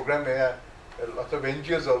 is a program here, a lot of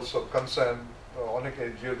NGOs also concerned, অনেক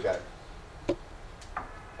NGO যায়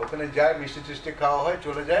ওখানে যায় মিষ্টি টিষ্টি খাওয়া হয়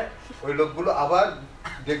চলে যায় ওই লোকগুলো আবার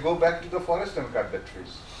they go back to the forest and cut the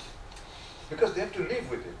trees because they have to live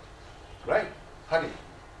with it, right? Honey.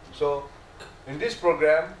 So in this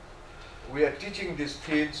program we are teaching these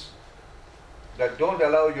kids that don't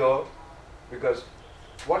allow because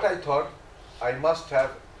what I thought, I must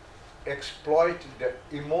have exploit the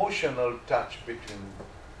emotional touch between,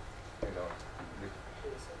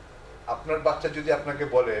 আপনার বাচ্চা যদি আপনাকে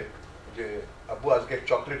বলে যে আব্বু আজকে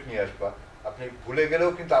chocolate নিয়ে আসবা, আপনি ভুলে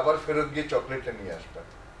গেলেও কিন্তু আবার ফেরত গিয়ে চকলেটটা নিয়ে আসবেন.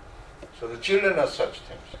 So the children are such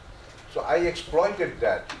things. So I exploited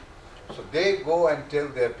that. So they go and tell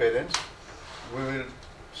their parents, we will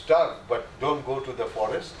starve, but don't go to the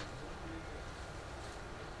forest.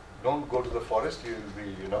 Don't go to the forest, you will be,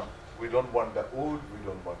 we don't want the wood, we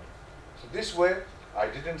don't want. So this way, I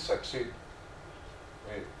didn't succeed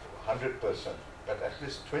 100%, but at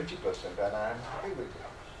least 20%, and I am happy with it.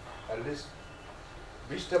 At least,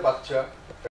 20 বাচ্চা